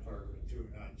all that part of it too,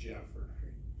 not Jeff or?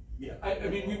 Yeah, I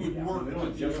mean, we would work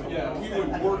with you, yeah, we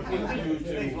would work with you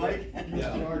to,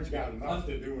 yeah. George got enough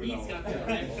to do with all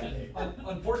that.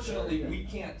 Unfortunately, we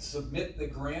can't submit the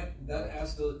grant, that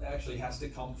actually has to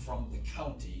come from the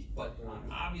county, but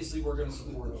obviously we're gonna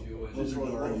support you. And We'll throw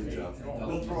it on you, Jeff.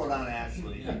 We'll throw it on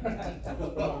Ashley. No,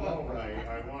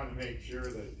 I want to make sure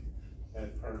that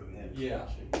that's part of the. Yeah.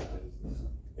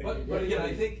 But again,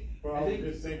 I think.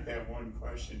 Just think that one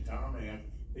question Tom asked,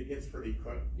 it gets pretty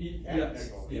quick. Yes.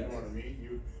 You know what I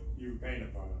mean? You kind of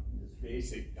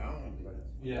basic down, but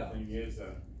the thing is,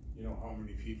 you know, how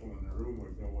many people in the room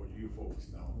would know what you folks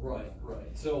know. Right.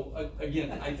 So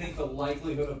again, I think the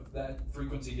likelihood of that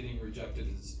frequency getting rejected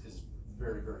is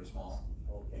very, very small.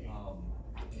 Okay.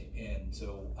 And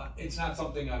so it's not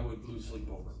something I would lose sleep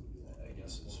over, I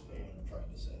guess is what I'm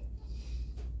trying to say.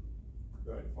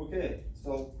 Good. Okay,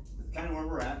 so that's kind of where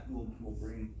we're at. We'll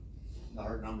bring the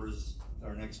hard numbers to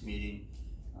our next meeting.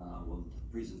 We'll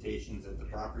presentations at the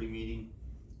property meeting,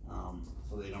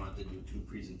 so they don't have to do 2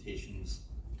 presentations.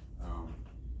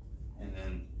 And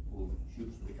then we'll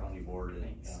shoot for the county board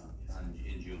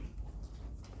in June.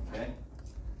 Okay?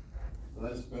 So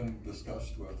that's been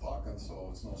discussed with Hawkins, so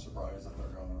it's no surprise that they're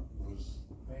gonna lose.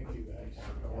 Thank you, guys.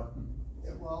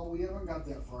 Yeah, well, we haven't got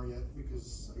that far yet,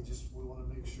 because we wanna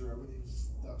make sure everything's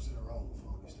ducks in a row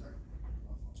before we start.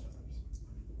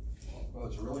 Well,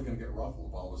 it's really gonna get rough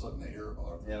if all of a sudden they hear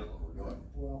about it, what we're doing.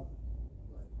 Well,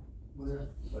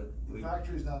 But the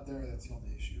factory's not there, that's the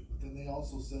only issue, but then they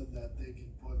also said that they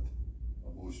can put, A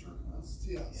booster.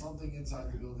 something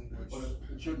inside the building, which. But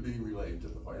it should be relayed to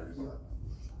the fire department.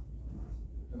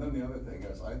 And then the other thing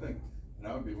is, I think, and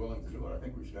I would be willing to do it, I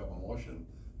think we should have a motion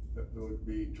that there would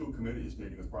be 2 committees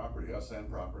meeting with property, us and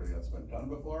property, that's been done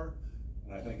before.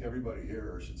 And I think everybody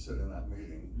here should sit in that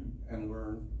meeting and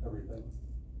learn everything.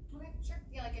 Okay, sure,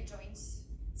 yeah, like a joint,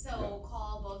 so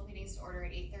call both meetings to order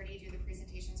at 8:30, do the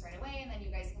presentations right away, and then you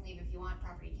guys can leave if you want,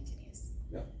 property continues.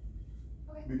 Yeah.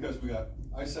 Okay. Because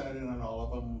I sat in on all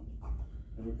of them,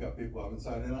 and we've got people who haven't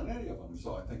sat in on any of them,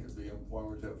 so I think it'd be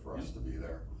informative for us to be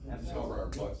there. And cover our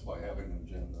butts by having an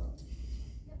agenda.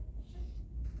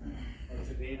 What's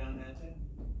the date on that then?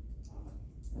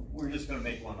 we're just gonna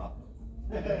make one up.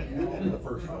 The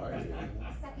first Friday.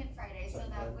 Second Friday, so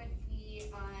that would be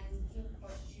on June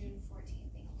 14th,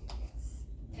 thank you, yes.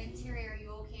 And Terry, are you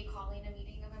okay calling a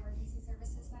meeting of emergency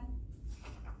services then?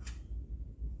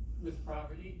 With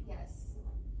property? Yes.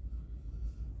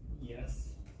 Yes.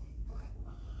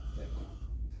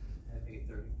 At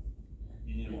 8:30.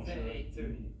 You need a It's motion? at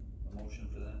 8:30. A motion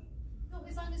for that? No,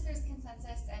 as long as there's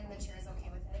consensus and the chair is okay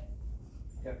with it.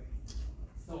 Yep.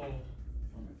 So,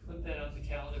 put that on the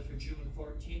calendar for June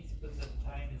 14th, but the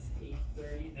time is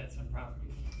 8:30, that's when property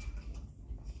meets.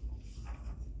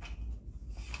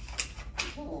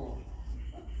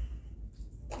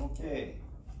 Okay.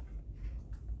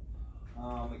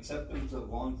 Acceptance of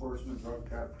law enforcement drug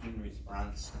trafficking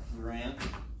response grant.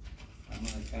 I'm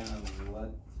gonna kind of let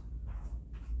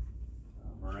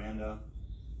Miranda.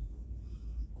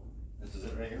 This is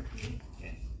it right here?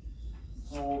 Okay.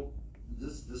 So,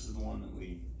 this is the one that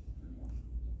we.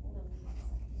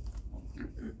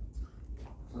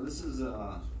 So this is,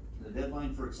 the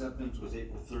deadline for acceptance was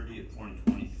April 30th,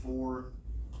 2024.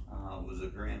 Was a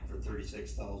grant for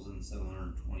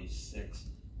 $36,726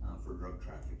 for drug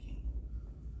trafficking.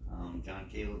 John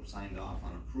Caleb signed off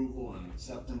on approval and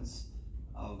acceptance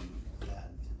of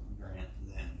that grant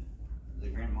then. The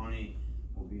grant money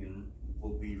will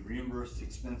be reimbursed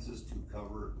expenses to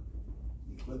cover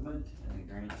equipment, and the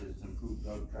grant is to improve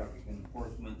drug trafficking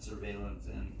enforcement, surveillance,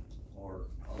 and or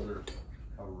other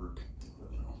covered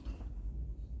equipment only.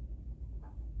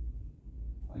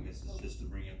 I guess it's just to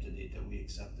bring up to date that we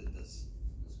accepted this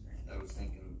grant. I was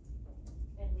thinking.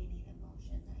 And we need a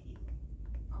motion that you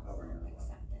also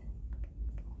accept it.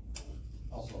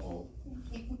 Also,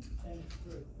 And it's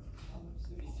for how much,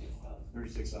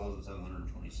 $36,726. I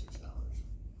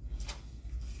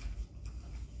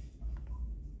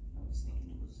was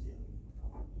thinking it was the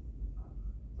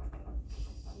other.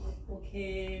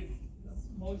 Okay, this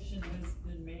motion has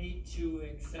been made to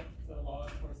accept the law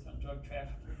enforcement drug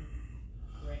trafficking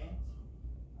grant,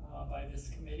 by this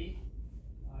committee.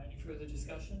 Any further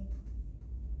discussion?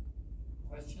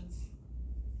 Questions?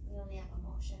 We only have a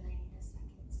motion, I need a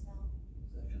second still.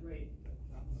 Great,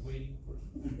 I'm waiting for.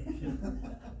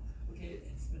 Okay,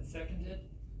 it's been seconded.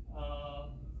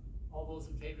 All those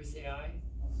in favor say aye.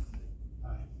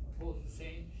 Aye. Opposed, the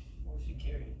same. Motion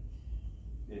carried.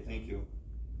 Okay, thank you.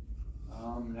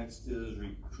 Next is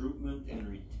recruitment and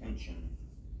retention.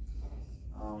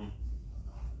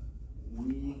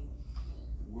 We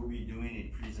will be doing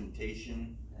a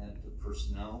presentation at the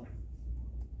personnel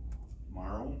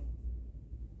tomorrow.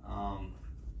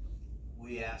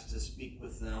 We asked to speak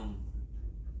with them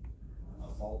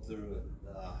about the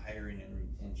hiring and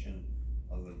retention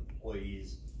of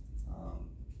employees,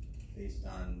 based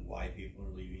on why people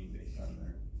are leaving, based on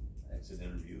their exit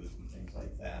interviews and things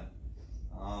like that.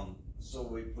 So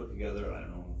we put together, I don't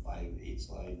know, 5, 8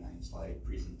 slide, 9 slide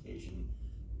presentation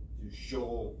to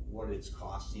show what it's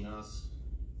costing us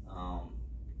to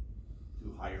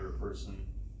hire a person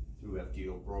through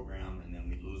FTO program, and then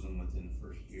we lose them within the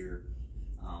first year.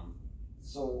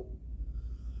 So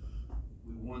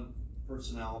we want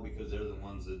personnel because they're the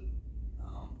ones that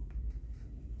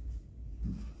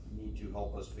need to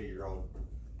help us figure out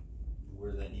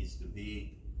where that needs to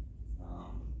be.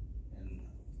 And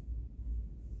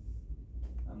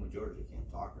I'm with George, I can't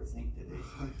talk or think today.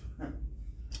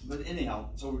 But anyhow,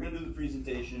 so we're gonna do the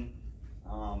presentation,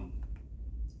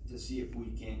 to see if we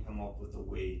can't come up with a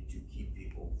way to keep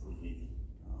people from leaving.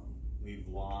 We've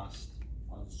lost,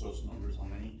 I'll just throw some numbers, how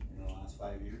many in the last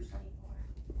 5 years?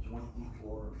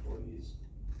 24 employees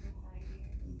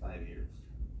in 5 years.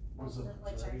 Was the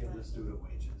majority of this due to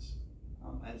wages?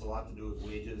 It has a lot to do with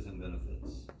wages and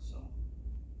benefits, so.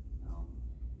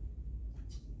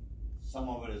 Some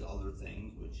of it is other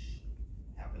things, which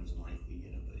happens in life, we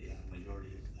get it, but yeah, majority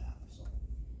is that, so.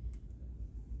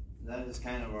 That is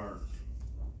kind of where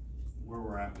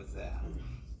we're at with that.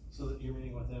 So that you're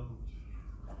meeting with them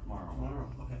Tomorrow.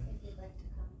 tomorrow, okay. If you'd like to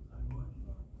come. I would.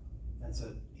 That's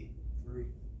at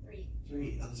 8:03.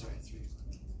 3, I'm sorry, 3.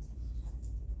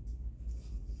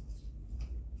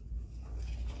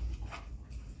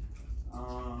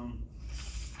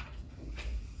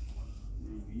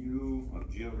 Review of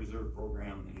jail reserve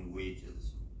program and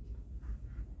wages.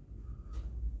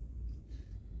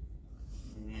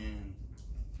 And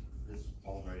this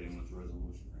falls right in with the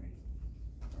resolution, right?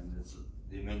 And this is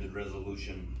the amended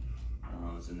resolution,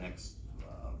 is the next,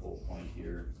 bullet point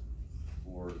here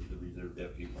for the reserve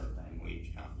deputy part-time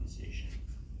wage compensation.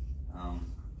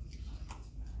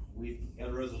 We've got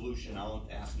a resolution out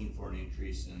asking for an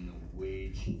increase in the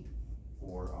wage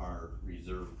for our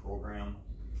reserve program.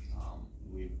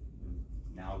 We're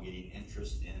now getting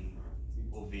interest in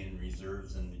people being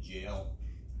reserves in the jail,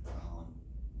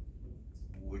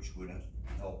 which would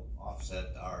help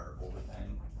offset our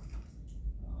overtime,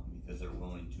 because they're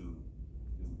willing to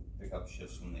pick up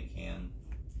shifts when they can.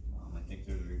 I think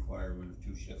there's a requirement of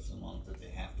 2 shifts a month that they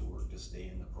have to work to stay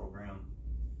in the program,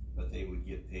 but they would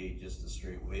get paid just a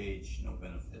straight wage, no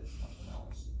benefits, nothing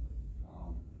else.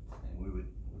 And we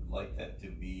would like that to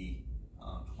be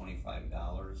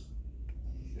 $25.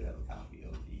 You should have a copy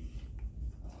of the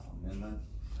amendment,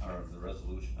 or the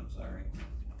resolution, I'm sorry.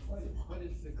 What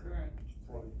is the current?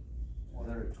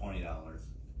 They're at $20.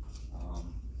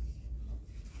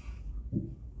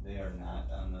 They are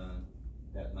not on the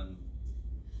Detman.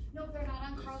 No, they're not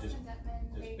on Carlson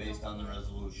Detman. Just based on the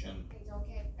resolution. They don't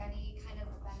get any kind of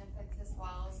benefits as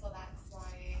well, so that's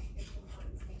why it's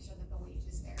important to make sure that the wage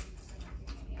is there, because they're not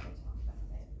getting any other top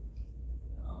benefit.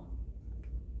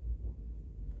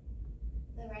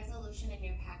 The resolution in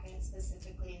your packet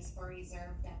specifically is for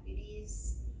reserve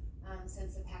deputies.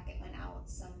 Since the packet went out,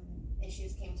 some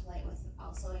issues came to light with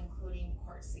also including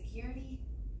court security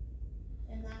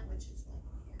in that, which is what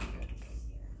here.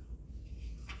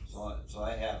 So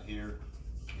I have here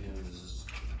is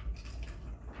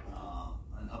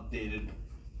an updated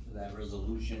to that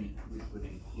resolution, which would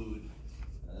include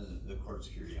the court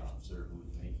security officer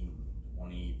who's making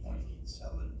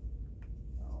 20.87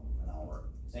 an hour.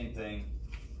 Same thing,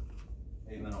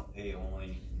 payment of pay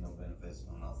only, no benefits,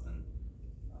 no nothing.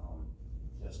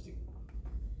 Just to,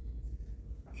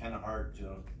 kind of hard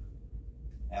to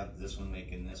have this one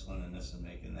making this one and this one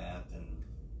making that, and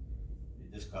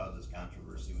it just causes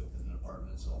controversy within the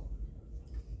department. So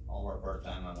all of our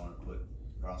part-time, I want to put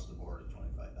across the board at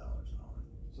 $25 an hour.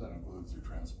 So that includes your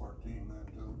transport team then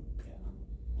too?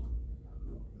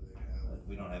 Yeah. But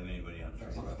we don't have anybody on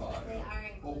That's what I thought. They are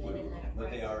included in that. But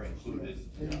they are included.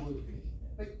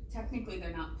 But technically,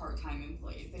 they're not part-time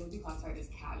employees. They would be classified as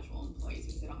casual employees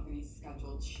because they don't have any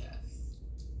scheduled shifts.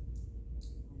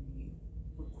 Any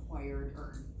required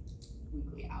or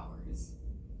weekly hours.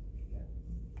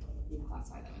 We would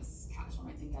classify them as casual,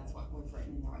 and I think that's what was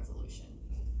written in the resolution.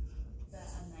 The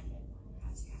amended one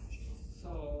has casual.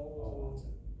 So,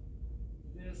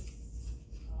 this,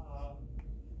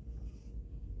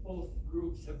 both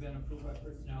groups have been approved by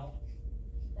personnel.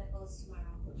 That goes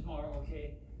tomorrow. For tomorrow,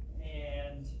 okay,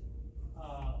 and,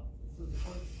 so the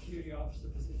court security officer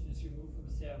position is removed from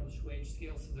established wage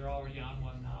scale, so they're already on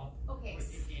one now. Okay. We're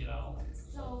taking it out.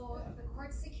 So the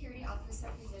court security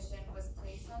officer position was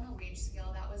placed on the wage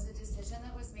scale. That was a decision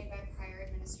that was made by prior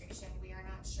administration. We are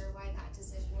not sure why that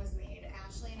decision was made.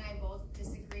 Ashley and I both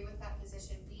disagree with that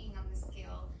position being on the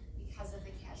scale because of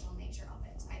the casual nature of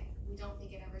it. We don't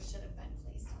think it ever should have been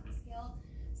placed on the scale.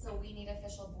 So we need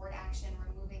official board action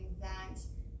removing that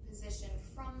position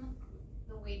from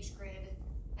the wage grid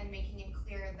and making it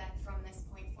clear that from this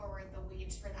point forward, the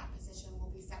wage for that position will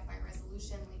be set by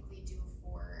resolution like we do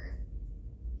for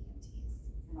EMTs.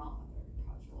 And all other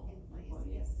casual Employees,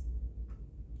 employees.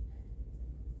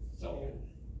 So,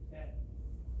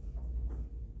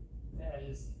 that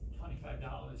is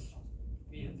 $25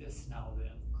 via this now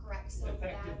then. Correct, so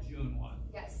Effective that, June 1.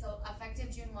 yes, so effective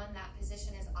June 1, that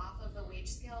position is off of the wage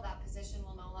scale. That position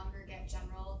will no longer get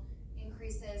general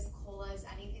increases, COLAs,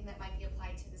 anything that might be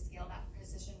applied to the scale. That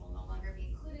position will no longer be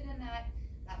included in that.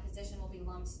 That position will be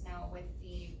lumped now with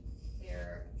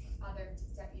their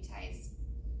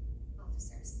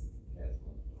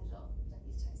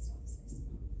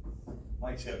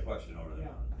Mike's got a question over there.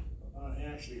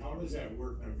 Actually, how does that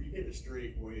work now? If you get a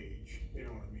straight wage, you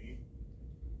know what I mean,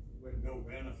 with no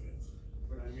benefits,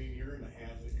 but I mean, you're in a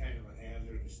hazard, kind of a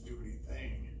hazardous duty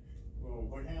thing. Well,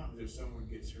 what happens if someone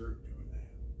gets hurt doing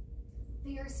that?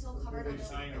 They are still covered Do under. they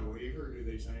sign a waiver? Do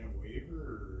they sign a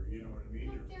waiver, or, you know what I mean?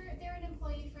 No, they're an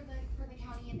employee for the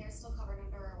county, and they're still covered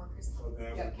under our workers' So comp.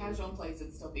 that Yeah, would- casual employees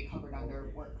would still be covered under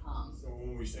work comp. So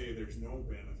when we say there's no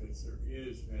benefits, there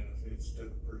is benefits to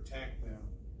protect them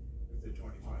with the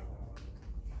 $25.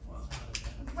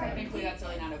 Right. Technically, that's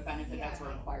really not a benefit, that's a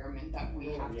requirement that we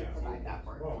have to provide that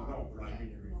work. Well, no, but I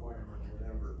mean a requirement or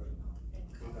whatever, but,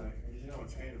 you know,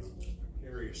 it's kind of a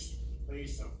precarious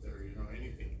place up there, you know,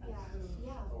 anything.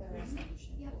 Yeah. Okay.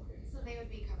 Yep, Okay. so they would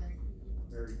be covered.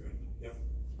 Very good, yep.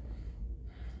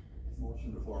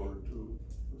 Motion to forward to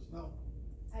personnel.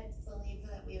 I believe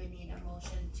that we would need a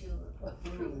motion to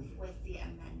approve with the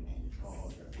amendment.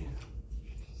 Oh, okay.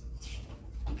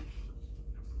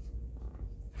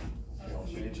 I'll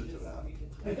change it to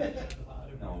that.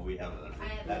 No, we have I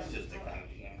have that's a- just a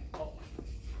copy.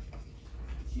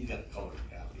 He's got a colored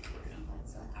copy for you.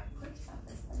 That's what our clerk's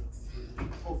office likes.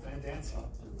 Oh, fantastic.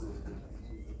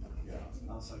 Yeah.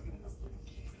 I'll second it.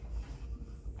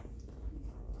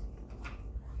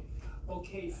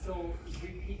 Okay, so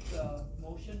repeat the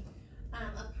motion.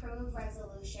 Approve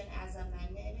resolution as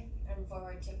amended and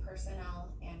forward to personnel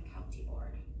and county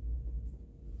board.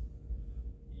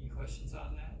 Any questions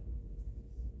on that?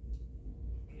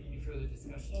 Okay, any further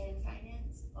discussion? In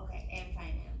finance? Okay, and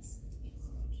finance.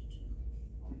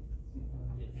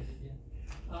 Didn't hit it yet.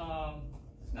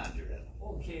 Not your head.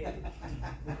 Okay.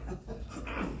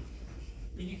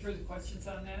 Any further questions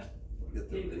on that?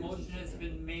 Okay, the motion has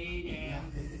been made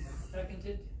and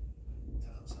seconded.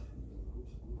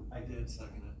 I did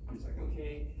second it.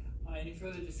 Okay, any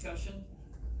further discussion?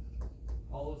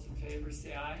 All those in favor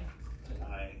say aye.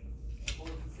 Aye.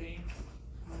 Opposed, the same.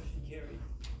 Motion carried.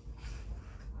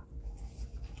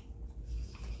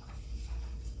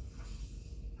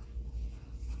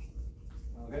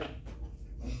 Okay,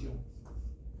 thank you.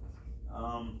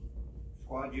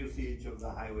 Squad usage of the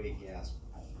highway gas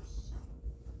pumps.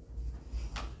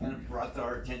 And it brought to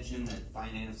our attention that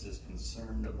finance is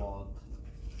concerned about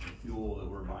the fuel that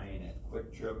we're buying at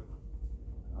Quick Trip.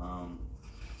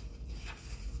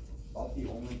 About the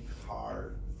only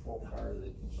full car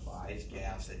that buys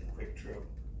gas at Quick Trip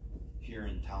here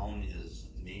in town is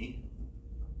me.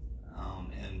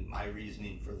 And my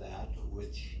reasoning for that,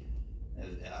 which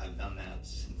I've done that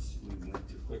since we went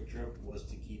to Quick Trip, was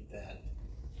to keep that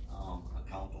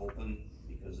account open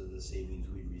because of the savings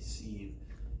we receive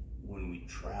when we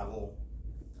travel,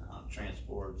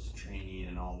 transports, training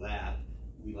and all that.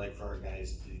 We like for our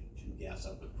guys to gas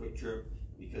up at Quick Trip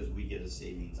because we get a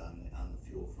savings on the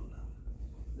fuel from them.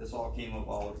 This all came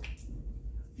about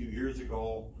a few years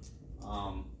ago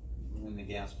when the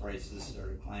gas prices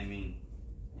started climbing,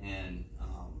 and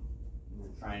we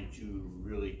were trying to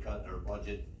really cut our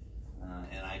budget,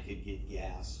 and I could get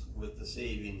gas with the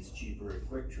savings cheaper at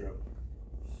Quick Trip.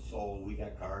 So we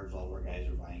got cards, all of our guys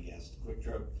are buying gas at Quick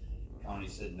Trip. County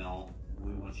said, no,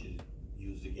 we want you to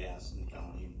use the gas in the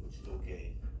county, which is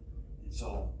okay. And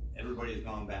so everybody's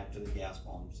gone back to the gas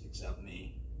pumps except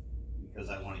me, because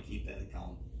I wanna keep that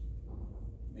account.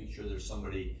 Make sure there's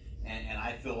somebody, and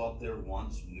I fill up there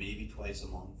once, maybe twice a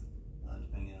month,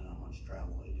 depending on how much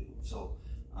travel I do. So,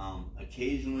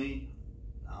 occasionally,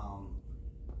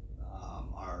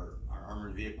 our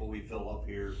armored vehicle, we fill up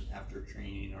here after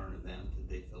training or an event,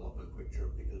 they fill up a Quick Trip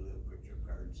because we have Quick Trip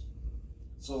cards.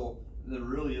 So there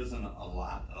really isn't a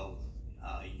lot of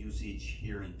usage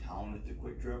here in town at the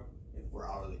Quick Trip. If we're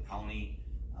out of the county,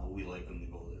 we like them to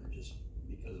go there just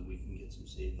because we can get some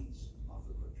savings off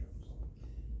the Quick Trip.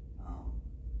 So,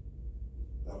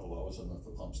 That allows them, if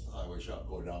the pumps at the highway shop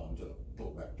go down, to go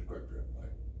back to Quick Trip, right?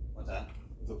 what's that?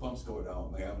 If the pumps go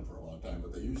down, they haven't for a long time,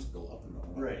 but they used to go up and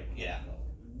down. Right, yeah.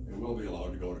 They will be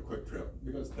allowed to go to Quick Trip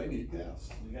because they need gas.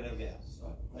 We gotta have gas.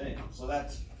 So, anyway, so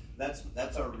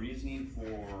that's our reasoning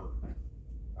for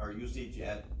our usage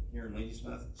here in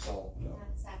Ladysmith. So Not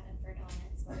stopping for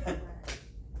donuts where we were.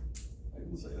 I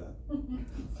didn't say that.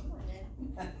 Someone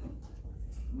did.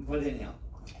 But anyhow,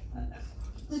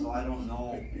 so I don't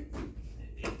know,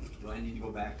 do I need to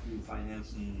go back to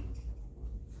finance and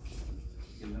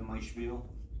give them my spiel?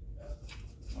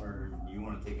 Or do you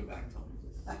wanna take it back to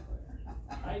them?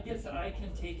 I guess I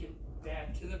can take it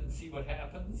back to them and see what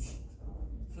happens,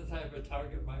 since I have a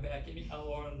target on my back anyhow,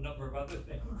 or a number of other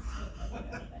things. What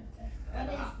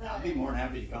is I'll be more than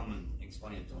happy to come and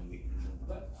explain it to them.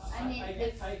 But I mean, I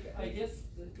guess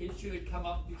the issue had come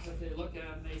up because they looked at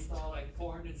them, they saw like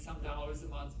 $400 some a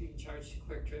month being charged to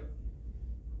Quick Trip.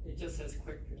 it just says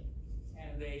Quick Trip.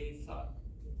 And they thought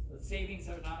the savings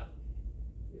are not,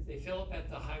 if they fill up at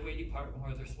the highway department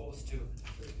where they're supposed to,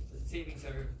 the savings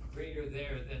are greater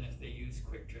there than if they use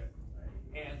Quick Trip.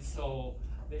 And so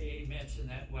they mentioned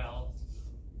that, well,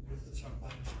 this is from,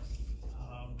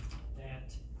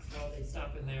 that, they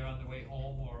stop in there on their way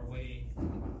home or way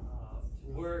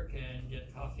to work and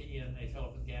get coffee and they fill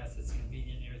up with gas, it's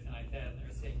convenient and everything like that. And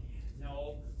they're saying,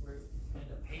 no, we're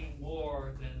end up paying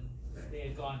more than if they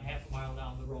had gone half a mile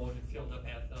down the road and filled up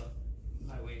at the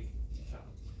highway shop.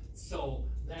 So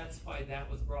that's why that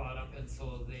was brought up, and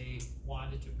so they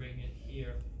wanted to bring it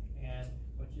here. And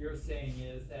what you're saying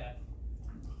is that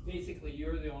basically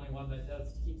you're the only one that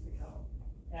does keep the cow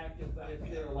active, but if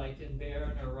they're like in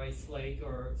Barron or Rice Lake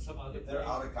or some other If they're place,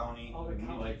 out of county, we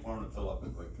like for them to fill up a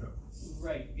Quick Trip.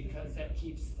 right, because that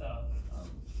keeps the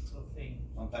thing.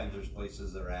 Sometimes there's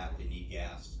places they're at, they need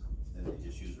gas, then they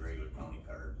just use a regular county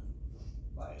card,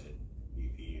 buy it at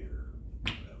BP or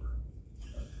whatever.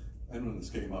 And when this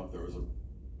came up, there was a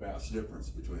vast difference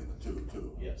between the two,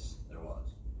 too. Yes, there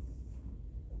was.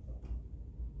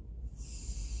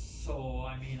 So,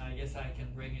 I mean, I guess I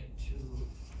can bring it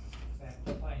back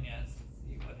to finance and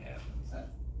see what happens.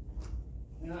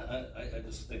 Yeah, I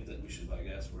just think that we should buy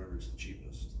gas wherever it's the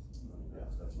cheapest.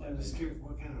 I'm just curious,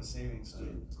 what kind of savings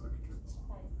do Quick Trip?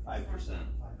 5%. 5%?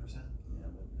 Yeah,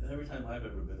 but every time I've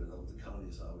ever been out, the county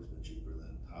has always been cheaper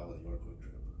than Holiday or Quick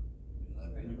Trip. I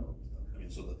mean,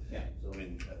 so I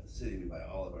mean, at the city, we buy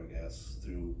all of our gas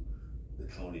through the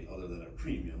county other than our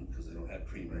premium, because they don't have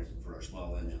premium for our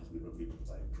small engines, we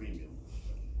buy premium.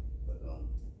 But,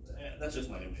 that's just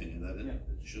my opinion, that it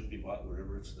should be bought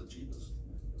wherever it's the cheapest.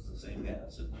 It's the same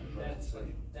gas. That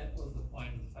was the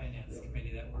point of the finance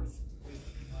committee, that we're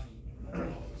wasting money.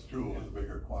 It's true, with a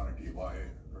bigger quantity you buy,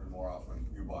 or more often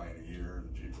you buy in a year,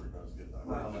 the cheaper it does get.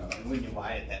 Well, and when you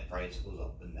buy it, that price goes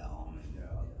up and down.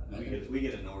 And we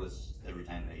get a notice every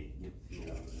time they get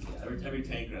fuel. Yeah, every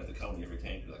tanker at the county, every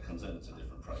tanker that comes in, it's a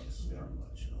different price, pretty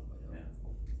much, you know.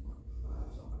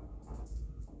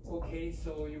 Okay,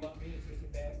 so you want me to take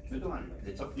it back? It's fine.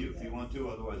 It's up to you if you want to,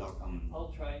 otherwise I'll come.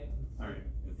 I'll try it. Alright,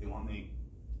 if you want me,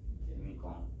 give me a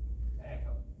call. Back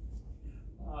up.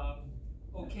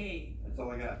 Okay. That's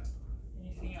all I got.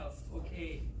 Anything else?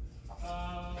 Okay.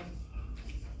 Are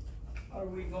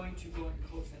we going to go into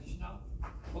closed session now?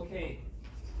 Okay.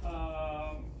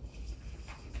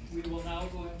 We will now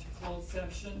go into closed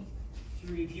session to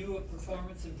review a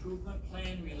performance improvement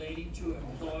plan relating to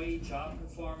employee job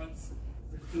performance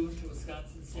pursuant to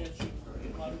Wisconsin statute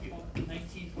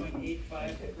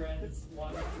 19.85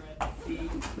 C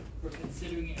for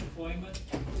considering employment,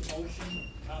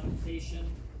 promotion, compensation,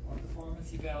 or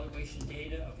performance evaluation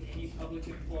data of any public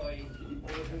employee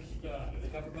over which the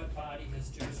government body has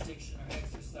jurisdiction or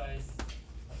exercise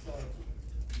authority.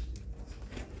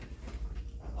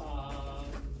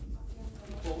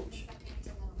 Vote.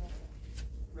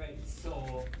 Right,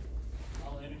 so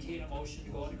I'll entertain a motion to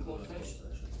go into closed session.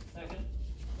 Second?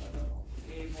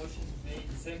 Okay, motion made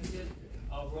and seconded.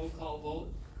 Roll call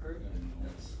vote. Kurt?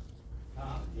 Yes.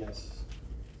 Tom? Yes.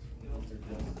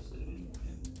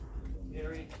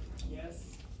 Mary?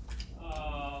 Yes.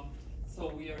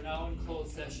 So we are now in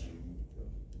closed session.